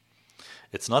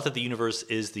 It's not that the universe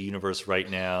is the universe right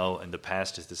now and the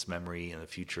past is this memory and the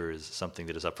future is something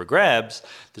that is up for grabs.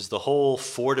 There's the whole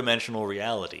four-dimensional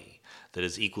reality that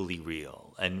is equally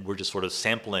real. And we're just sort of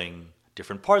sampling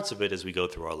different parts of it as we go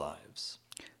through our lives.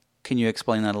 Can you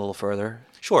explain that a little further?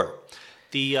 Sure.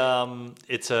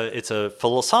 It's a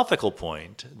philosophical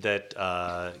point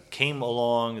that came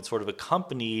along and sort of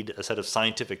accompanied a set of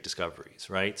scientific discoveries,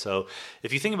 right? So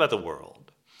if you think about the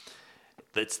world,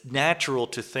 it's natural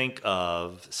to think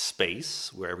of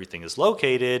space, where everything is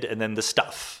located, and then the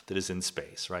stuff that is in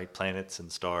space, right? Planets and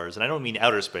stars. And I don't mean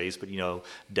outer space, but,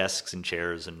 desks and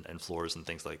chairs and floors and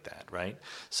things like that, right?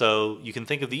 So you can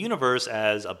think of the universe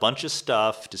as a bunch of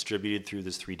stuff distributed through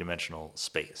this three-dimensional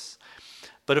space.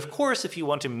 But of course, if you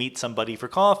want to meet somebody for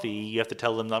coffee, you have to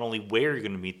tell them not only where you're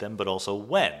going to meet them, but also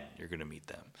when you're going to meet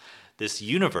them. This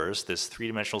universe, this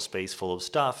three-dimensional space full of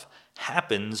stuff,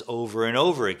 happens over and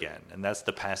over again, and that's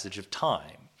the passage of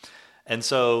time. And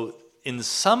so, in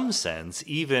some sense,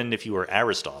 even if you were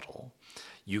Aristotle,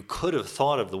 you could have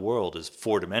thought of the world as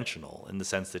four-dimensional in the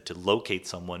sense that to locate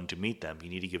someone, to meet them, you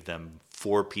need to give them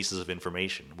 4 pieces of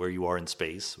information, where you are in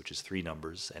space, which is 3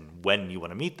 numbers, and when you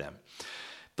want to meet them.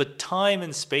 But time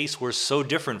and space were so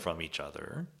different from each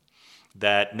other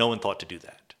that no one thought to do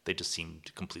that. They just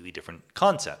seemed completely different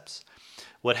concepts.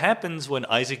 What happens when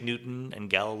Isaac Newton and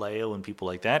Galileo and people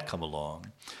like that come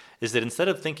along is that instead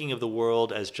of thinking of the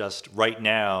world as just right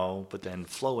now, but then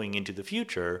flowing into the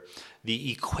future,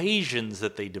 the equations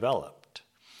that they developed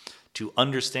to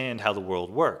understand how the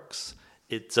world works,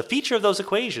 it's a feature of those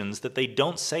equations that they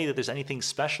don't say that there's anything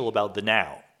special about the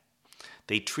now.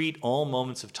 They treat all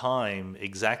moments of time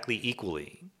exactly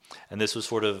equally. And this was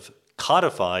sort of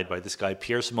codified by this guy,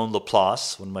 Pierre-Simon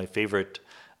Laplace, one of my favorite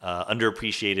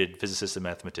underappreciated physicists and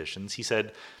mathematicians. He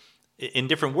said, in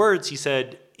different words, he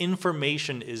said,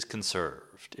 information is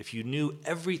conserved. If you knew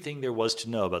everything there was to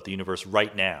know about the universe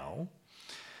right now,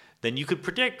 then you could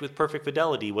predict with perfect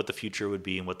fidelity what the future would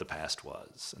be and what the past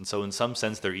was. And so in some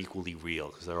sense, they're equally real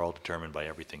because they're all determined by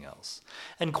everything else.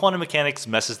 And quantum mechanics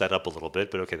messes that up a little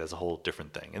bit, but okay, that's a whole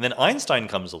different thing. And then Einstein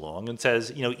comes along and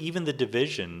says, even the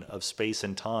division of space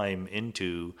and time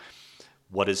into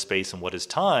what is space and what is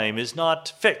time is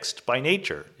not fixed by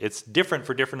nature. It's different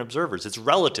for different observers. It's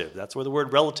relative. That's where the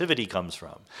word relativity comes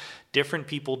from. Different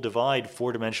people divide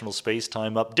four-dimensional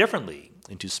space-time up differently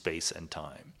into space and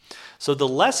time. So the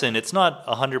lesson, it's not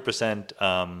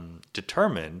 100%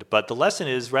 determined, but the lesson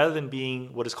is rather than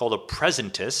being what is called a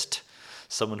presentist,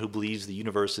 someone who believes the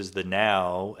universe is the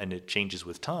now and it changes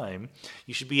with time,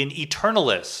 you should be an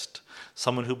eternalist,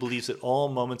 someone who believes that all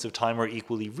moments of time are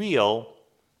equally real.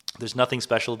 There's nothing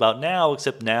special about now,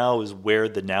 except now is where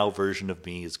the now version of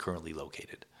me is currently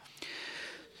located.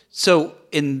 So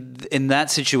in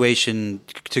that situation,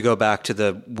 to go back to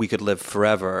the we could live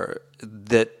forever,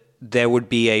 that there would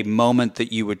be a moment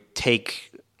that you would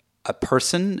take a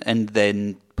person and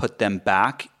then put them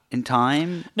back in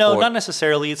time? No, not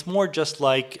necessarily. It's more just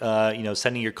like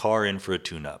sending your car in for a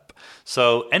tune-up.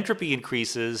 So entropy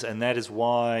increases, and that is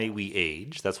why we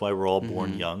age. That's why we're all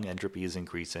born young. Entropy is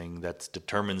increasing. That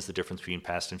determines the difference between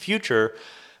past and future.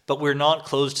 But we're not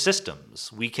closed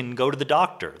systems. We can go to the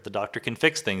doctor. The doctor can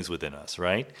fix things within us,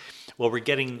 right? What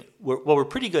we're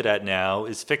pretty good at now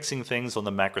is fixing things on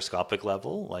the macroscopic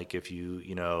level. Like if you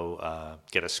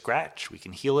get a scratch, we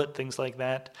can heal it, things like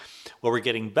that. What we're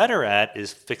getting better at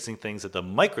is fixing things at the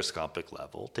microscopic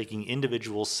level, taking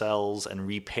individual cells and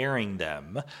repairing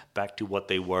them back to what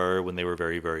they were when they were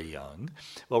very, very young.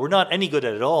 What we're not any good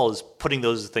at all is putting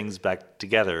those things back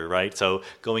together, right? So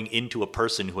going into a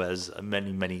person who has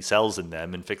many, many cells in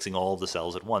them and fixing all of the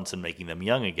cells at once and making them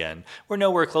young again. We're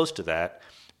nowhere close to that.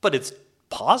 But it's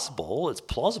possible, it's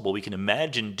plausible, we can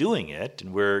imagine doing it,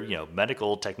 and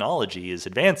medical technology is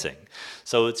advancing.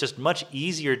 So it's just much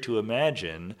easier to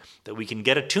imagine that we can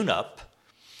get a tune-up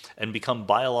and become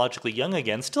biologically young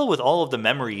again, still with all of the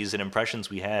memories and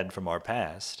impressions we had from our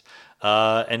past,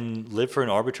 and live for an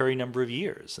arbitrary number of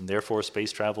years. And therefore,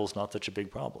 space travel is not such a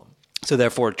big problem. So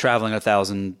therefore, traveling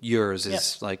 1,000 years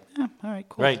is all right,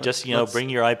 cool. Right, just bring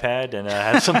your iPad and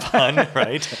have some fun,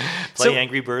 right? Play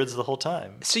Angry Birds the whole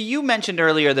time. So you mentioned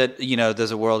earlier that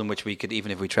there's a world in which we could,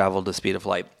 even if we traveled the speed of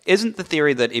light. Isn't the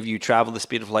theory that if you travel the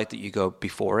speed of light, that you go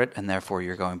before it, and therefore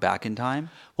you're going back in time?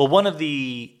 Well, one of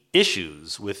the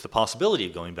issues with the possibility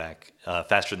of going back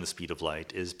faster than the speed of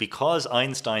light is because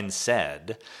Einstein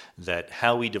said that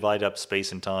how we divide up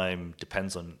space and time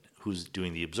depends on who's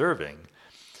doing the observing.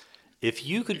 If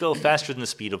you could go faster than the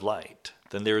speed of light,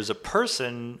 then there is a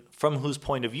person from whose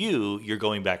point of view you're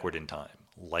going backward in time,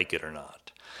 like it or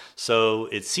not. So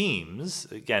it seems,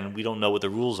 again, we don't know what the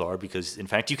rules are because, in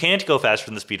fact, you can't go faster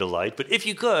than the speed of light. But if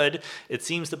you could, it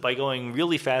seems that by going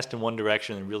really fast in one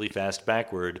direction and really fast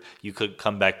backward, you could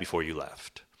come back before you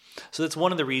left. So that's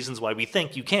one of the reasons why we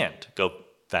think you can't go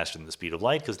faster than the speed of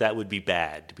light, because that would be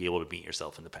bad to be able to beat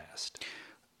yourself in the past.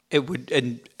 It would,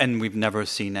 and we've never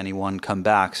seen anyone come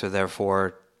back, so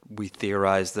therefore we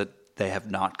theorize that they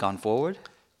have not gone forward?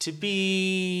 To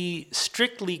be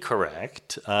strictly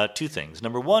correct, two things.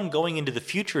 Number one, going into the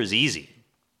future is easy.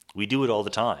 We do it all the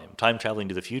time, time traveling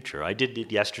to the future. I did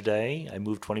it yesterday. I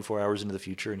moved 24 hours into the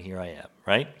future, and here I am,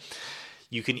 right?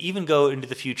 You can even go into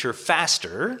the future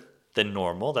faster than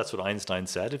normal. That's what Einstein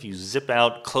said. If you zip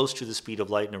out close to the speed of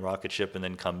light in a rocket ship and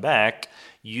then come back,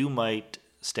 you might,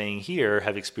 staying here,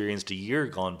 have experienced a year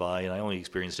gone by, and I only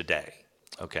experienced a day.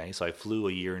 Okay, so I flew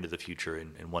a year into the future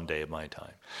in 1 day of my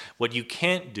time. What you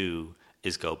can't do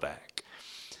is go back.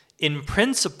 In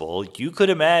principle, you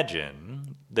could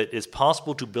imagine that it's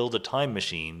possible to build a time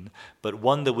machine, but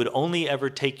one that would only ever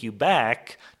take you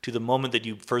back to the moment that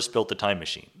you first built the time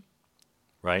machine,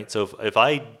 right? So if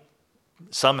I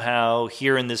somehow,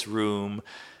 here in this room,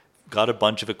 got a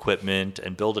bunch of equipment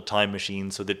and built a time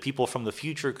machine so that people from the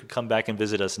future could come back and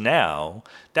visit us now,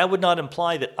 that would not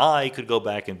imply that I could go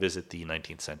back and visit the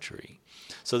 19th century.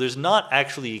 So there's not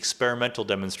actually experimental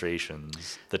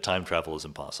demonstrations that time travel is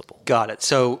impossible. Got it.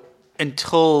 So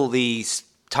until the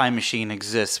time machine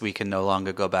exists, we can no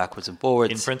longer go backwards and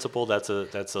forwards. In principle, that's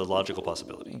a logical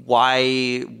possibility.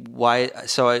 Why?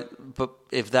 But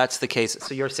if that's the case,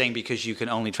 so you're saying because you can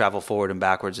only travel forward and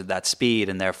backwards at that speed,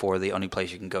 and therefore the only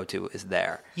place you can go to is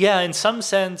there. Yeah, in some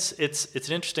sense, it's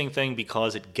an interesting thing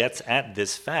because it gets at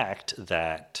this fact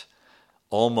that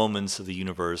all moments of the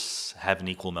universe have an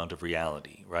equal amount of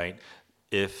reality, right?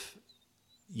 If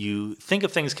you think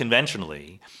of things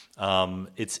conventionally,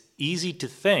 it's easy to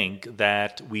think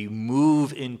that we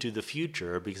move into the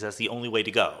future because that's the only way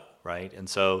to go, right? And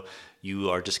so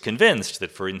you are just convinced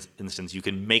that, for instance, you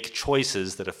can make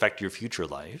choices that affect your future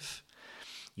life.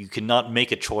 You cannot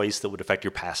make a choice that would affect your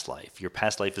past life. Your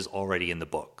past life is already in the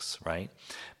books, right?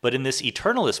 But in this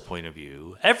eternalist point of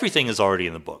view, everything is already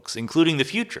in the books, including the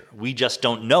future. We just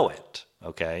don't know it,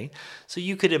 okay? So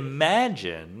you could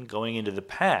imagine going into the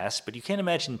past, but you can't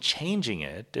imagine changing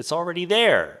it. It's already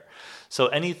there. So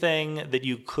anything that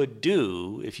you could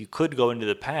do, if you could go into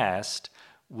the past,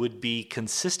 would be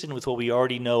consistent with what we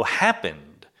already know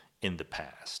happened in the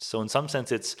past. So in some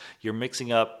sense, you're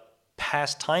mixing up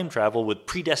past time travel with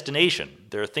predestination.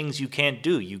 There are things you can't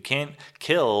do. You can't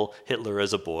kill Hitler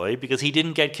as a boy because he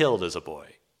didn't get killed as a boy.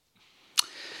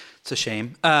 It's a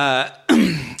shame.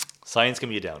 Science can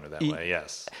be a downer that way,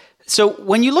 yes. So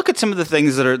when you look at some of the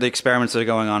things that are the experiments that are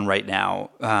going on right now,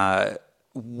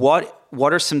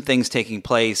 what are some things taking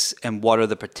place, and what are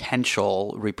the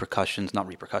potential repercussions, not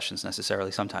repercussions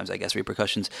necessarily, sometimes I guess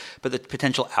repercussions, but the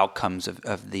potential outcomes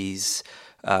of these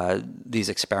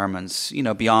experiments,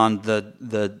 beyond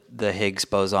the Higgs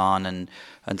boson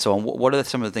and so on? What are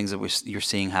some of the things that you're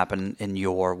seeing happen in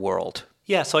your world?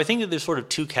 Yeah, so I think that there's sort of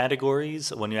two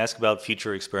categories when you ask about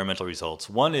future experimental results.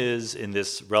 One is in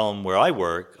this realm where I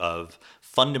work of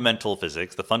fundamental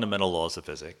physics, the fundamental laws of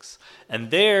physics.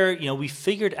 And there, we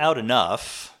figured out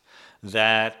enough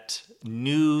that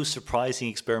new surprising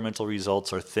experimental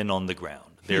results are thin on the ground.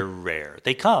 They're rare.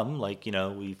 They come,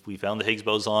 we found the Higgs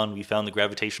boson, we found the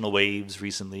gravitational waves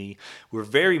recently. We're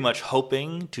very much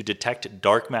hoping to detect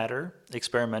dark matter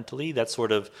experimentally.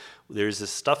 There's this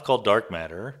stuff called dark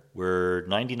matter. We're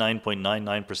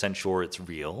 99.99% sure it's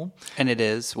real. And it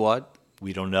is what?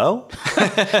 We don't know.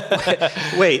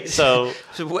 Wait. So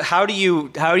how do you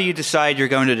decide you're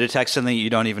going to detect something you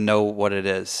don't even know what it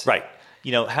is? Right.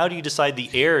 How do you decide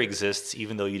the air exists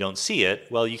even though you don't see it?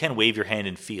 Well, you can wave your hand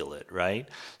and feel it, right?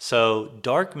 So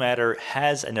dark matter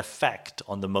has an effect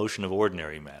on the motion of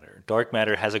ordinary matter. Dark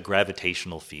matter has a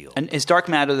gravitational field. And is dark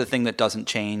matter the thing that doesn't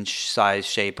change size,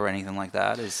 shape, or anything like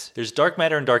that? There's dark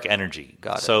matter and dark energy.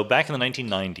 Got it. So back in the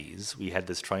 1990s, we had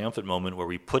this triumphant moment where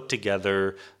we put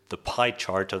together the pie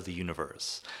chart of the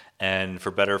universe. And for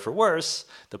better or for worse,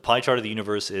 the pie chart of the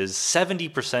universe is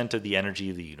 70% of the energy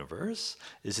of the universe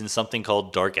is in something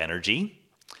called dark energy,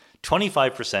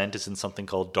 25% is in something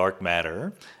called dark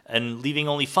matter, and leaving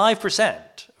only 5%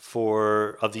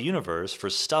 of the universe for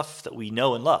stuff that we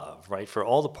know and love, right? For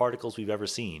all the particles we've ever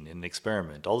seen in an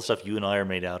experiment, all the stuff you and I are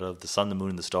made out of, the sun, the moon,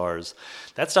 and the stars,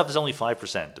 that stuff is only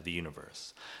 5% of the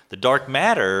universe. The dark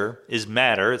matter is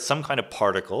matter. It's some kind of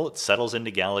particle. It settles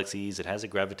into galaxies. It has a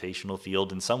gravitational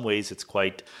field. In some ways, it's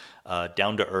quite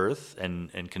down to earth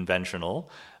and conventional,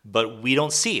 but we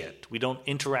don't see it. We don't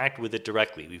interact with it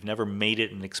directly. We've never made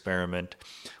it an experiment.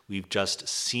 We've just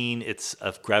seen its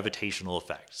gravitational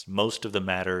effects. Most of the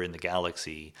matter in the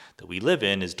galaxy that we live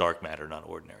in is dark matter, not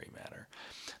ordinary matter.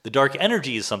 The dark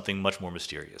energy is something much more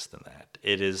mysterious than that.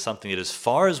 It is something that, as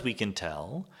far as we can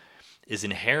tell, is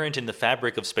inherent in the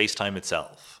fabric of space-time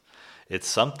itself. It's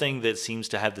something that seems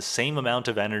to have the same amount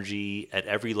of energy at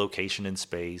every location in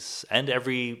space and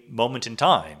every moment in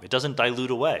time. It doesn't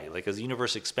dilute away. Like, as the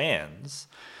universe expands,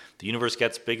 the universe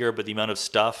gets bigger, but the amount of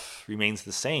stuff remains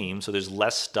the same, so there's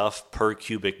less stuff per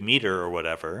cubic meter or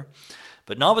whatever.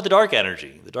 But not with the dark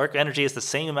energy. The dark energy has the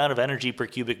same amount of energy per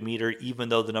cubic meter, even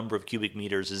though the number of cubic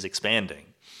meters is expanding.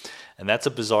 And that's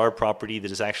a bizarre property that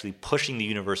is actually pushing the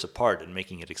universe apart and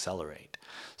making it accelerate.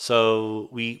 So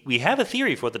we have a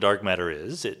theory for what the dark matter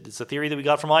is. It's a theory that we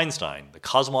got from Einstein, the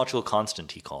cosmological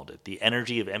constant, he called it, the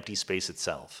energy of empty space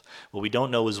itself. What we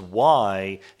don't know is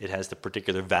why it has the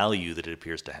particular value that it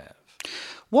appears to have.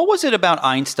 What was it about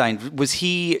Einstein? Was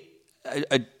he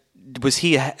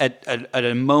at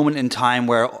a moment in time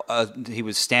where he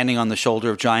was standing on the shoulder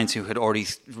of giants who had already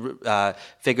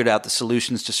figured out the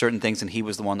solutions to certain things, and he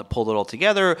was the one that pulled it all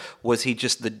together? Was he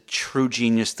just the true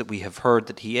genius that we have heard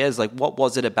that he is? Like, what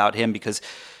was it about him? Because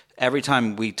every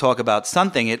time we talk about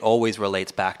something, it always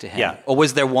relates back to him. Yeah. Or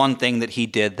was there one thing that he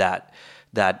did that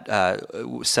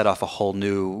set off a whole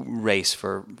new race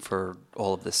for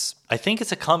all of this? I think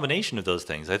it's a combination of those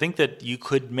things. I think that you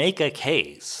could make a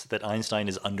case that Einstein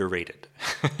is underrated.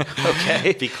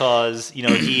 Okay. Because,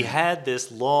 he had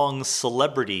this long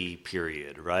celebrity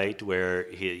period, right, where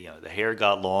the hair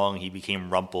got long, he became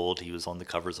rumpled, he was on the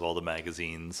covers of all the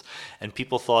magazines, and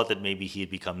people thought that maybe he had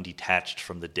become detached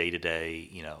from the day-to-day,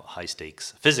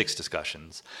 high-stakes physics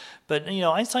discussions. But,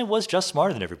 Einstein was just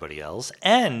smarter than everybody else,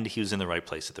 and he was in the right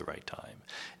place at the right time.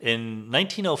 In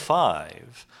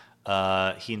 1905,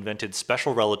 he invented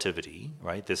special relativity,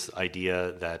 right? This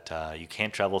idea that you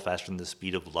can't travel faster than the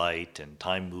speed of light and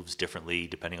time moves differently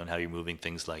depending on how you're moving,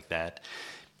 things like that.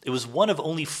 It was one of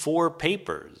only 4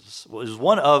 papers. It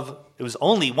was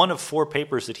only one of 4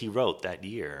 papers that he wrote that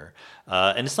year.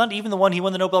 And it's not even the one he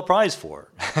won the Nobel Prize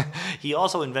for. He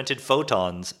also invented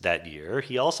photons that year.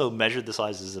 He also measured the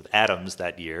sizes of atoms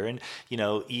that year. And,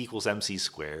 E equals mc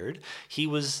squared. He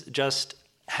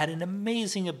had an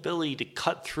amazing ability to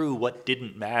cut through what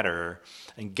didn't matter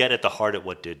and get at the heart of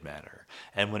what did matter.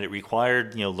 And when it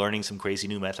required, learning some crazy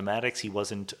new mathematics he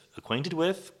wasn't acquainted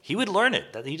with, he would learn it.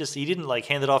 He didn't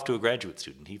hand it off to a graduate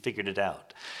student. He figured it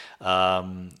out.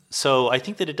 So I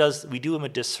think that we do him a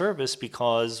disservice,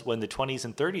 because when the 20s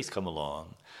and 30s come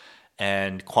along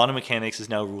and quantum mechanics is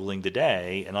now ruling the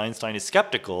day, and Einstein is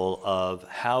skeptical of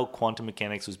how quantum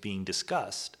mechanics was being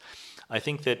discussed, I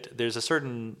think that there's a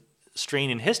certain strain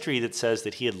in history that says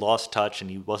that he had lost touch and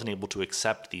he wasn't able to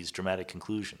accept these dramatic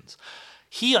conclusions.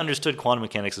 He understood quantum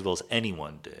mechanics as well as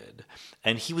anyone did,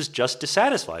 and he was just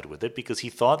dissatisfied with it because he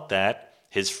thought that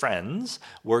his friends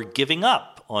were giving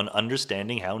up on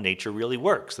understanding how nature really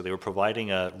works. So they were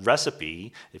providing a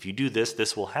recipe: if you do this,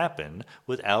 this will happen,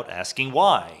 without asking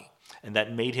why. And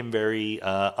that made him very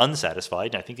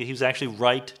unsatisfied, and I think that he was actually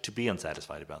right to be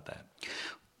unsatisfied about that.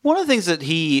 One of the things that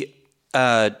he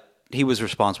he was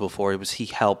responsible for he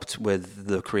helped with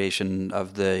the creation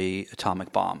of the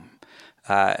atomic bomb.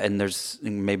 And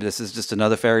maybe this is just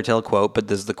another fairy tale quote, but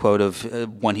there's the quote of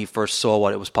when he first saw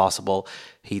what it was possible,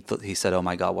 he said, "Oh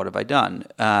my God, what have I done?"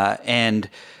 And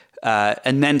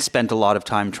then spent a lot of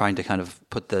time trying to kind of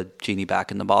put the genie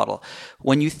back in the bottle.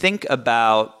 When you think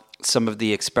about some of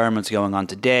the experiments going on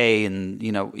today, and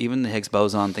even the Higgs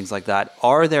boson, things like that,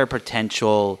 are there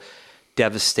potential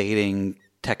devastating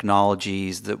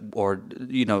technologies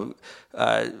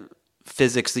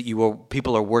physics that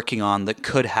people are working on that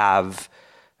could have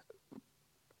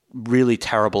really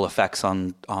terrible effects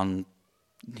on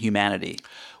humanity?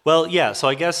 Well, yeah. So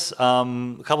I guess a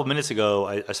couple of minutes ago,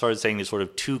 I started saying there's sort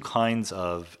of two kinds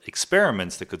of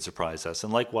experiments that could surprise us.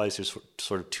 And likewise, there's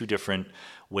sort of two different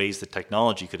ways that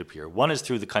technology could appear. One is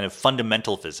through the kind of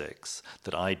fundamental physics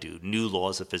that I do, new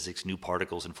laws of physics, new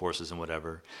particles and forces and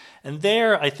whatever. And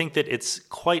there, I think that it's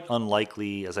quite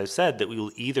unlikely, as I've said, that we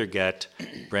will either get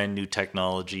brand new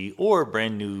technology or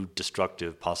brand new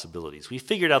destructive possibilities. We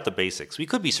figured out the basics. We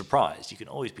could be surprised. You can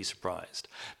always be surprised.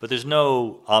 But there's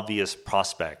no obvious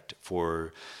prospect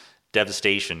for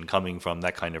devastation coming from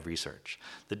that kind of research.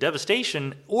 The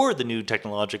devastation or the new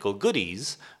technological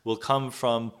goodies will come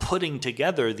from putting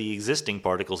together the existing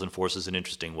particles and forces in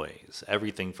interesting ways.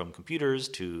 Everything from computers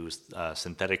to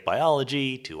synthetic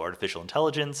biology to artificial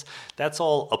intelligence, that's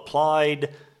all applied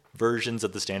versions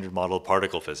of the standard model of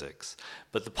particle physics.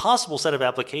 But the possible set of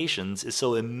applications is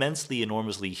so immensely,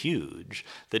 enormously huge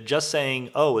that just saying,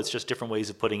 oh, it's just different ways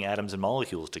of putting atoms and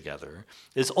molecules together,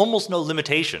 is almost no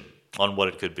limitation on what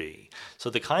it could be. So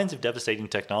the kinds of devastating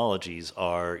technologies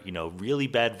are, really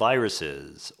bad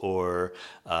viruses or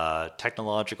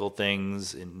technological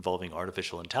things involving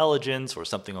artificial intelligence or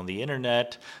something on the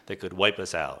internet that could wipe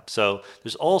us out. So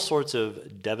there's all sorts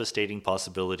of devastating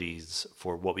possibilities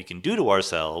for what we can do to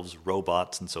ourselves,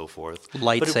 robots and so forth.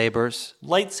 Lightsabers.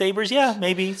 Lightsabers, yeah,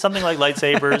 maybe something like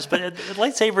lightsabers, but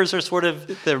lightsabers are sort of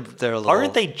they're a little,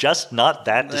 aren't they just not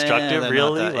that destructive?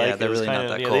 Really, they're really not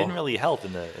that cool. They didn't really help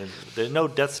there are no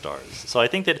Death Stars. So I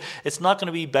think that it's not going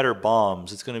to be better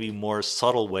bombs. It's going to be more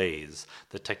subtle ways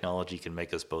that technology can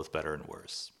make us both better and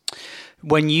worse.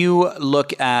 When you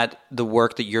look at the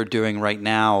work that you're doing right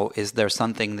now, is there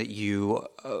something that you,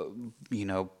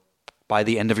 by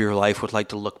the end of your life would like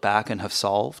to look back and have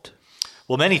solved?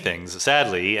 Well, many things,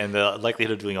 sadly, and the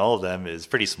likelihood of doing all of them is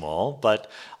pretty small.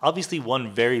 But obviously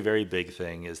one very, very big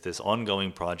thing is this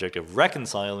ongoing project of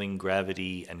reconciling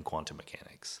gravity and quantum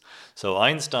mechanics. So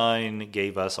Einstein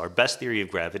gave us our best theory of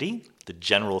gravity, the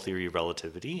general theory of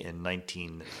relativity, in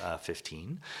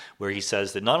 1915, where he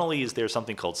says that not only is there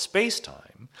something called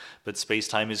space-time, but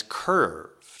space-time is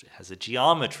curved. It has a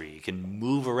geometry. It can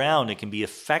move around. It can be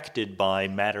affected by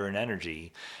matter and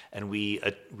energy. And we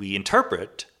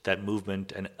interpret that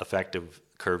movement and effect of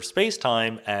curved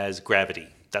space-time as gravity.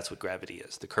 That's what gravity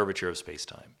is, the curvature of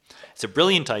space-time. It's a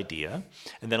brilliant idea.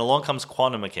 And then along comes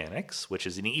quantum mechanics, which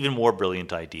is an even more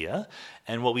brilliant idea.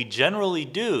 And what we generally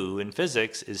do in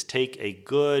physics is take a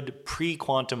good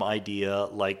pre-quantum idea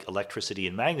like electricity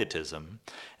and magnetism,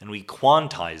 and we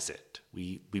quantize it.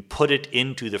 We put it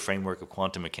into the framework of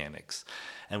quantum mechanics.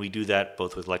 And we do that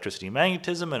both with electricity and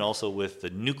magnetism and also with the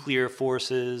nuclear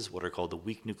forces, what are called the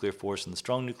weak nuclear force and the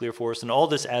strong nuclear force. And all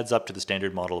this adds up to the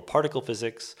standard model of particle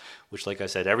physics, which, like I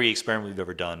said, every experiment we've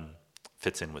ever done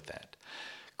fits in with that.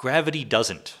 Gravity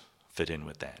doesn't fit in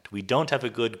with that. We don't have a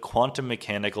good quantum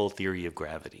mechanical theory of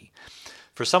gravity.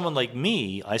 For someone like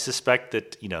me, I suspect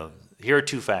that, here are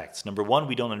two facts. Number one,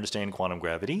 we don't understand quantum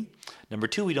gravity. Number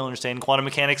two, we don't understand quantum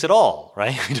mechanics at all,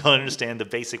 right? We don't understand the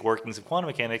basic workings of quantum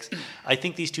mechanics. I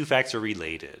think these two facts are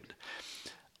related.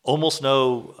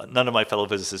 None of my fellow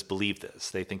physicists believe this.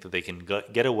 They think that they can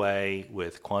get away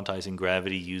with quantizing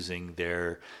gravity using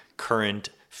their current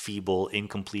feeble,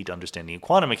 incomplete understanding of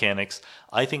quantum mechanics.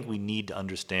 I think we need to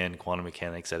understand quantum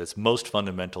mechanics at its most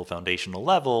fundamental foundational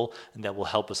level, and that will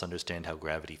help us understand how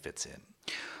gravity fits in.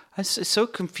 It's so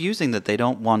confusing that they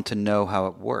don't want to know how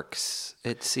it works.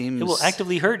 It seems... It will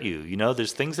actively hurt you.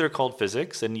 There's things that are called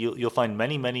physics, and you'll find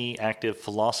many, many active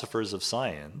philosophers of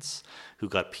science who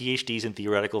got PhDs in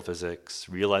theoretical physics,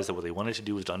 realized that what they wanted to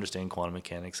do was to understand quantum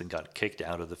mechanics, and got kicked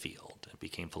out of the field and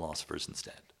became philosophers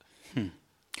instead.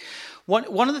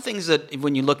 One of the things that,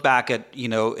 when you look back at,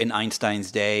 in Einstein's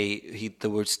day, there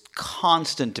was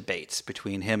constant debates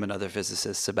between him and other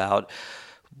physicists about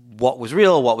what was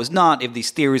real, what was not, if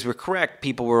these theories were correct.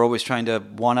 People were always trying to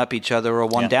one-up each other or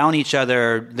one-down each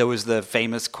other. There was the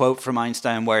famous quote from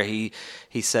Einstein where he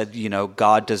said,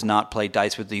 God does not play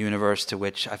dice with the universe, to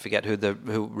which I forget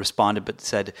who responded, but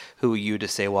said, who are you to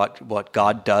say what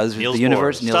God does with the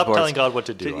universe? Stop telling God what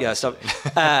to do. Yeah, stop.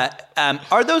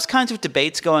 Are those kinds of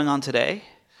debates going on today?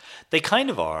 They kind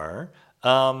of are.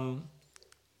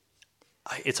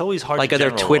 It's always hard to are there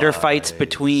generalize. Twitter fights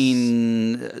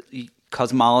between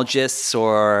cosmologists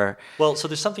or... Well, so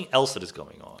there's something else that is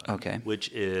going on, which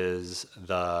is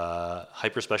the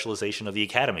hyperspecialization of the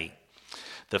academy.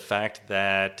 The fact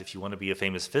that if you want to be a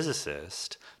famous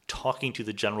physicist, talking to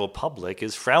the general public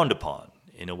is frowned upon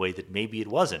in a way that maybe it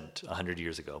wasn't 100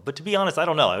 years ago. But to be honest, I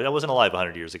don't know. I wasn't alive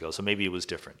 100 years ago, so maybe it was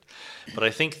different. But I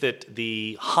think that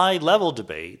the high-level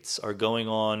debates are going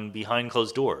on behind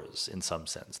closed doors in some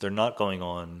sense. They're not going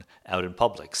on out in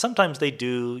public. Sometimes they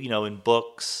do, in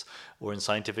books or in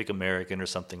Scientific American or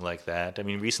something like that. I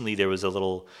mean, recently there was a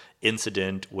little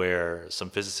incident where some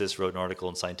physicists wrote an article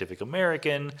in Scientific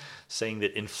American saying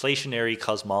that inflationary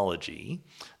cosmology,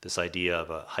 this idea of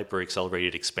a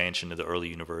hyper-accelerated expansion of the early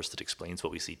universe that explains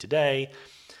what we see today,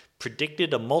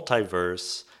 predicted a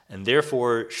multiverse and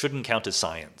therefore shouldn't count as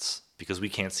science because we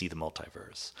can't see the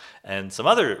multiverse. And some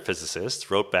other physicists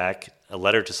wrote back a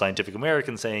letter to Scientific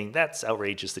American saying, that's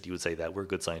outrageous that you would say that. We're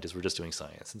good scientists. We're just doing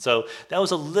science. And so that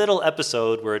was a little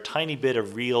episode where a tiny bit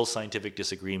of real scientific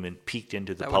disagreement peeked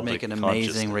into the public consciousness. That would make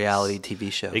an amazing reality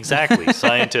TV show. Exactly.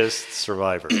 Scientist,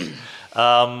 survivor.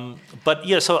 But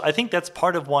yeah, so I think that's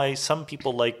part of why some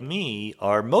people like me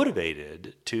are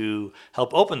motivated to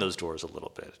help open those doors a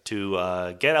little bit,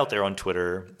 to get out there on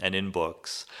Twitter and in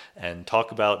books and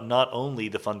talk about not only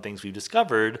the fun things we've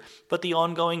discovered, but the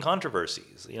ongoing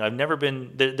controversies. I've never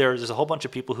been, there's a whole bunch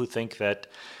of people who think that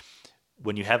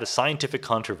when you have a scientific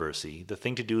controversy, the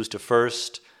thing to do is to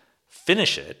first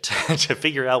finish it to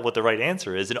figure out what the right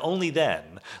answer is, and only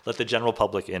then let the general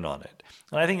public in on it.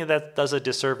 And I think that does a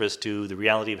disservice to the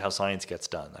reality of how science gets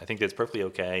done. I think that it's perfectly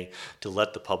okay to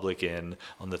let the public in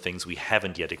on the things we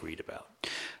haven't yet agreed about.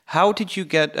 How did you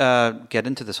get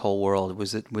into this whole world?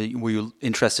 Were you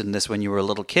interested in this when you were a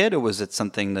little kid, or was it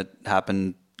something that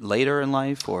happened later in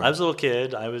life? Or I was a little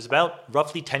kid. I was about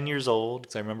roughly 10 years old,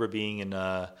 because I remember being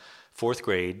in fourth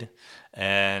grade.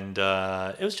 And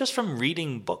it was just from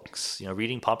reading books,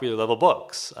 reading popular level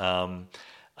books. I'm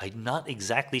not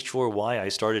exactly sure why I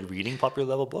started reading popular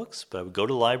level books, but I would go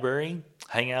to the library,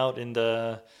 hang out in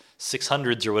the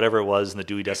 600s or whatever it was in the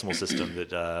Dewey Decimal System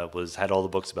that had all the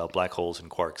books about black holes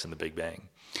and quarks and the Big Bang.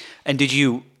 And did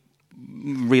you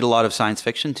read a lot of science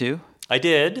fiction too? I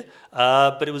did,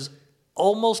 but it was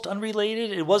almost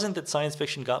unrelated. It wasn't that science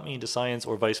fiction got me into science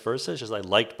or vice versa. It's just I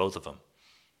liked both of them.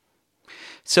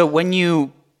 So when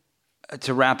you,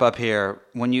 to wrap up here,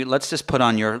 let's just put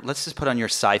on your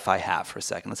sci-fi hat for a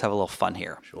second. Let's have a little fun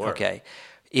here. Sure. Okay.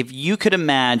 If you could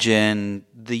imagine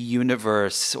the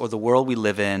universe or the world we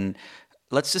live in,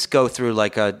 let's just go through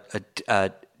like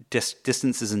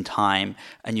distances in time,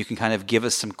 and you can kind of give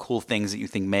us some cool things that you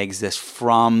think may exist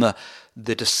from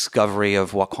the discovery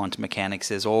of what quantum mechanics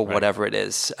is or whatever it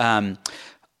is.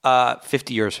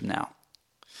 50 years from now.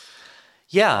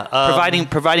 Yeah,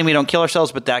 providing we don't kill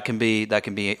ourselves, but that can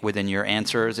be within your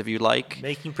answers if you like.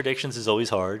 Making predictions is always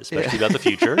hard, especially about the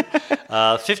future.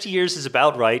 50 years is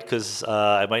about right because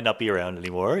I might not be around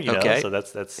anymore. Okay. So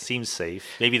that seems safe.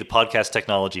 Maybe the podcast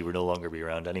technology will no longer be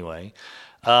around anyway.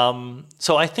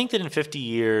 So I think that in 50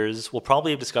 years we'll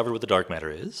probably have discovered what the dark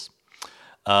matter is.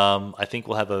 I think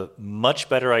we'll have a much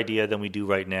better idea than we do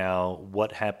right now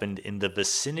what happened in the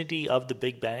vicinity of the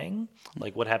Big Bang,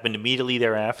 like what happened immediately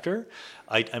thereafter.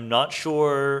 I'm not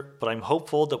sure, but I'm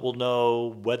hopeful that we'll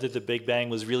know whether the Big Bang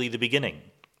was really the beginning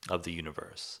of the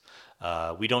universe.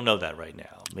 We don't know that right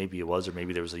now. Maybe it was, or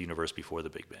maybe there was a universe before the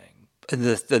Big Bang.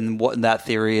 And what that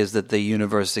theory is that the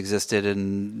universe existed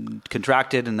and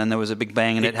contracted, and then there was a Big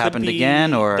Bang, and it happened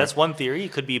again? Or that's one theory.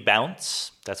 It could be a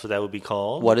bounce. That's what that would be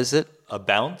called. What is it? A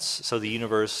bounce. So the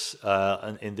universe,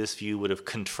 in this view, would have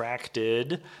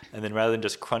contracted, and then rather than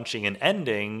just crunching and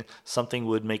ending, something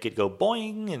would make it go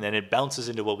boing, and then it bounces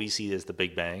into what we see as the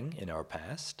Big Bang in our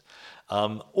past.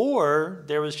 Or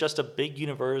there was just a big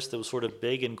universe that was sort of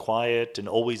big and quiet and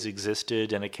always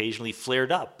existed and occasionally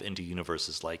flared up into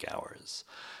universes like ours.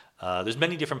 There's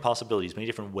many different possibilities, many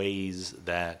different ways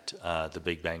that the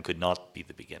Big Bang could not be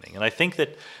the beginning. And I think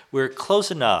that we're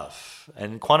close enough,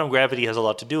 and quantum gravity has a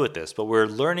lot to do with this, but we're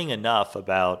learning enough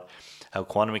about how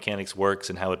quantum mechanics works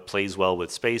and how it plays well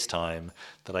with space-time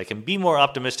that I can be more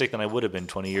optimistic than I would have been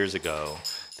 20 years ago,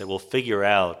 that we'll figure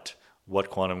out what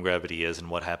quantum gravity is and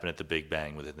what happened at the Big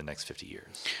Bang within the next 50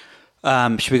 years.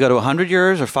 Should we go to 100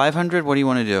 years or 500? What do you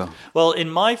want to do? Well, in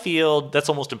my field, that's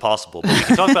almost impossible. But we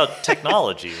can talk about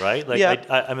technology, right? Like, yeah.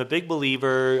 I'm a big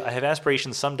believer. I have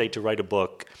aspirations someday to write a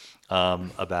book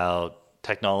about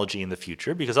technology in the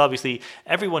future, because obviously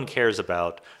everyone cares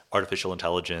about artificial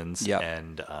intelligence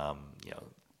and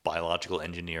biological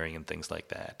engineering and things like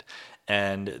that.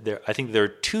 And I think there are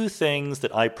two things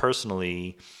that I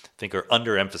personally think are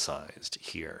underemphasized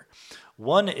here.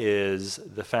 One is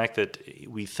the fact that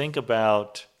we think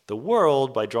about the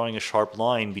world by drawing a sharp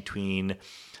line between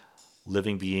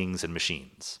living beings and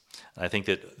machines. And I think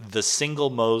that the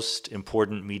single most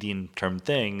important medium-term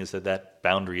thing is that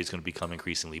boundary is going to become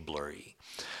increasingly blurry.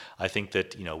 I think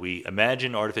that, we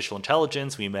imagine artificial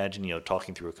intelligence, we imagine,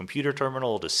 talking through a computer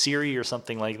terminal to Siri or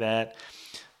something like that.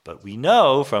 But we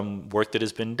know from work that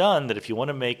has been done that if you want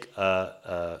to make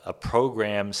a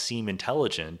program seem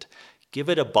intelligent, give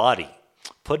it a body,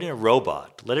 put in a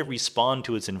robot, let it respond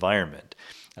to its environment.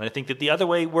 And I think that the other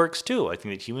way works too. I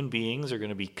think that human beings are going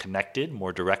to be connected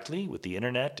more directly with the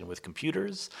internet and with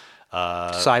computers.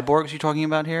 Cyborgs you're talking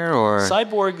about here, or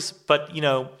cyborgs? But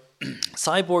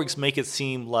cyborgs make it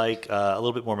seem like a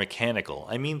little bit more mechanical.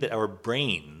 I mean that our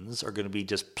brains are going to be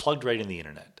just plugged right in the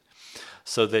internet,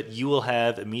 so that you will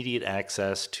have immediate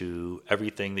access to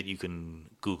everything that you can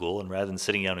Google, and rather than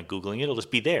sitting down and Googling it, it'll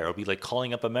just be there. It'll be like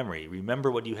calling up a memory.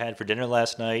 Remember what you had for dinner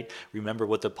last night. Remember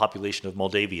what the population of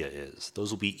Moldavia is.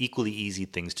 Those will be equally easy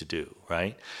things to do,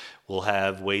 right? We'll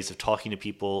have ways of talking to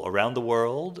people around the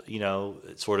world,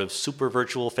 sort of super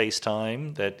virtual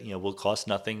FaceTime that, will cost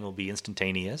nothing, will be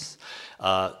instantaneous.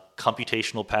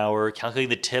 Computational power, calculating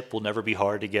the tip will never be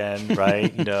hard again,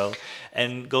 right?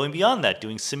 And going beyond that,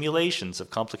 doing simulations of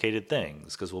complicated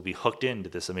things, because we'll be hooked into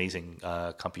this amazing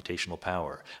computational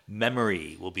power.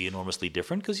 Memory will be enormously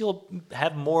different because you'll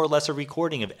have more or less a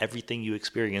recording of everything you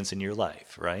experience in your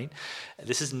life, right?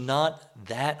 This is not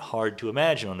that hard to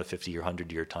imagine on a 50 or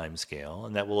 100-year time scale,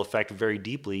 and that will affect very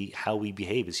deeply how we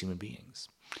behave as human beings.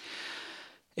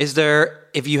 Is there,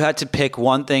 if you had to pick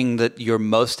one thing that you're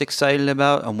most excited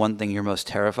about and one thing you're most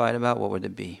terrified about, what would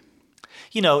it be?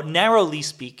 Narrowly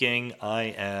speaking,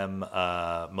 I am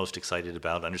most excited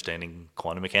about understanding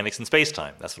quantum mechanics and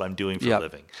space-time. That's what I'm doing for a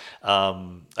living.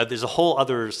 There's a whole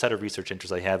other set of research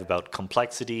interests I have about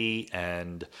complexity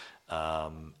and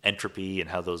entropy and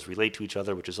how those relate to each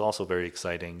other, which is also very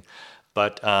exciting.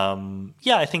 But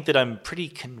I think that I'm pretty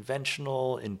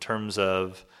conventional in terms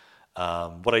of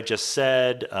what I just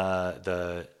said,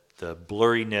 the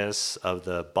blurriness of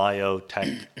the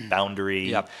biotech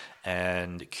boundary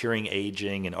and curing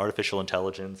aging and artificial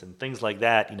intelligence and things like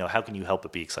that, how can you help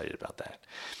but be excited about that?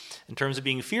 In terms of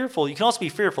being fearful, you can also be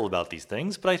fearful about these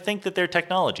things, but I think that they're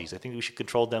technologies. I think we should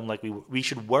control them like we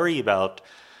should worry about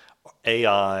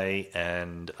AI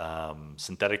and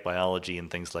synthetic biology and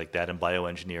things like that and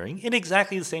bioengineering in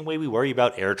exactly the same way we worry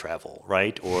about air travel,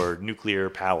 right? Or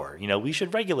nuclear power. We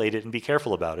should regulate it and be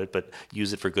careful about it, but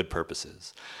use it for good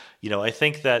purposes. I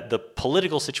think that the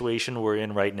political situation we're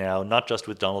in right now, not just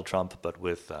with Donald Trump, but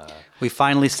with... we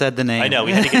finally said the name. I know,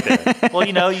 we had to get there.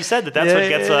 Well, you said that's what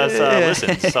gets us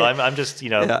listens. So I'm just,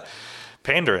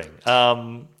 pandering.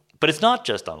 But it's not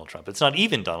just Donald Trump. It's not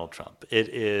even Donald Trump. It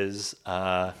is...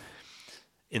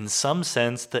 in some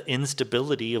sense, the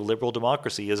instability of liberal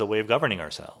democracy as a way of governing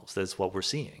ourselves. That's what we're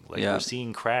seeing. We're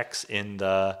seeing cracks in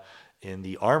the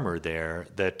armor there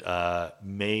that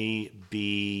may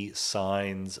be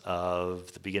signs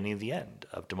of the beginning of the end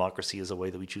of democracy as a way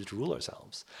that we choose to rule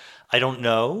ourselves. I don't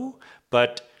know,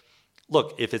 but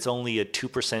look, if it's only a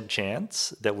 2% chance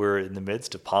that we're in the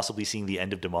midst of possibly seeing the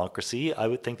end of democracy, I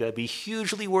would think that'd be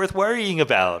hugely worth worrying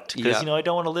about. Because, I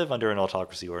don't want to live under an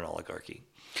autocracy or an oligarchy.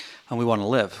 And we want to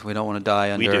live. We don't want to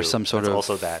die under some sort of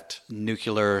also that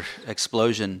nuclear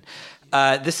explosion.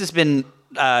 This has been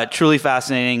truly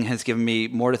fascinating, has given me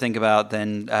more to think about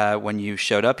than when you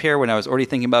showed up here, when I was already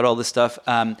thinking about all this stuff.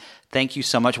 Thank you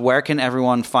so much. Where can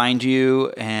everyone find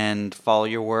you and follow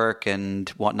your work and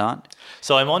whatnot?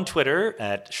 So I'm on Twitter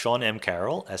at Sean M.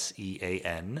 Carroll,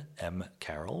 SEAN M.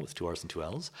 Carroll, with 2 R's and 2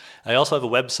 L's. I also have a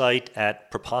website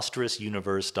at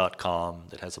preposterousuniverse.com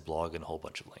that has a blog and a whole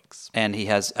bunch of links. And he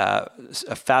has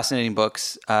fascinating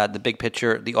books. The Big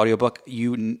Picture, the audiobook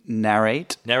you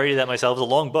narrate. Narrated that myself. It was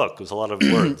a long book. It was a lot of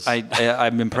words.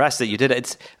 I'm impressed that you did it.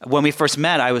 It's when we first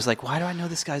met, I was like, why do I know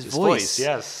this guy's voice?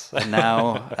 Yes. And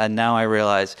now I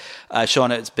realize.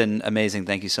 Sean, it's been amazing.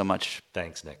 Thank you so much.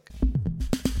 Thanks, Nick.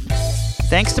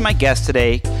 Thanks to my guest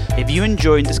today. If you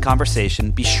enjoyed this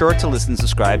conversation, be sure to listen and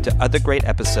subscribe to other great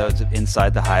episodes of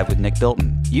Inside the Hive with Nick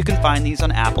Bilton. You can find these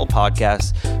on Apple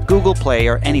Podcasts, Google Play,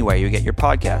 or anywhere you get your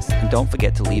podcasts. And don't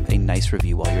forget to leave a nice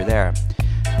review while you're there.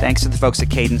 Thanks to the folks at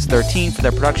Cadence 13 for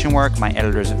their production work, my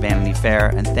editors at Vanity Fair,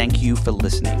 and thank you for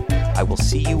listening. I will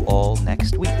see you all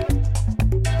next week.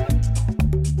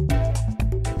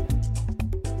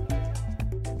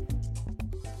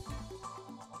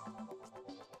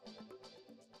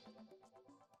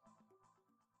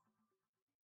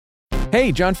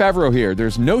 Hey, John Favreau here.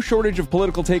 There's no shortage of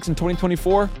political takes in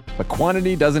 2024, but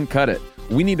quantity doesn't cut it.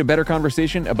 We need a better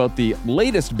conversation about the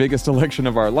latest, biggest election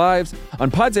of our lives.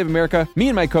 On Pod Save America, me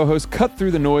and my co-hosts cut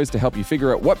through the noise to help you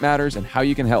figure out what matters and how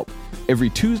you can help. Every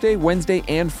Tuesday, Wednesday,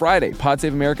 and Friday, Pod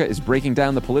Save America is breaking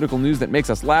down the political news that makes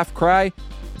us laugh, cry,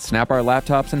 and snap our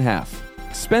laptops in half.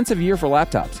 Expensive year for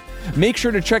laptops. Make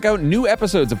sure to check out new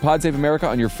episodes of Pod Save America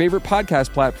on your favorite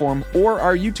podcast platform or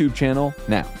our YouTube channel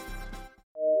now.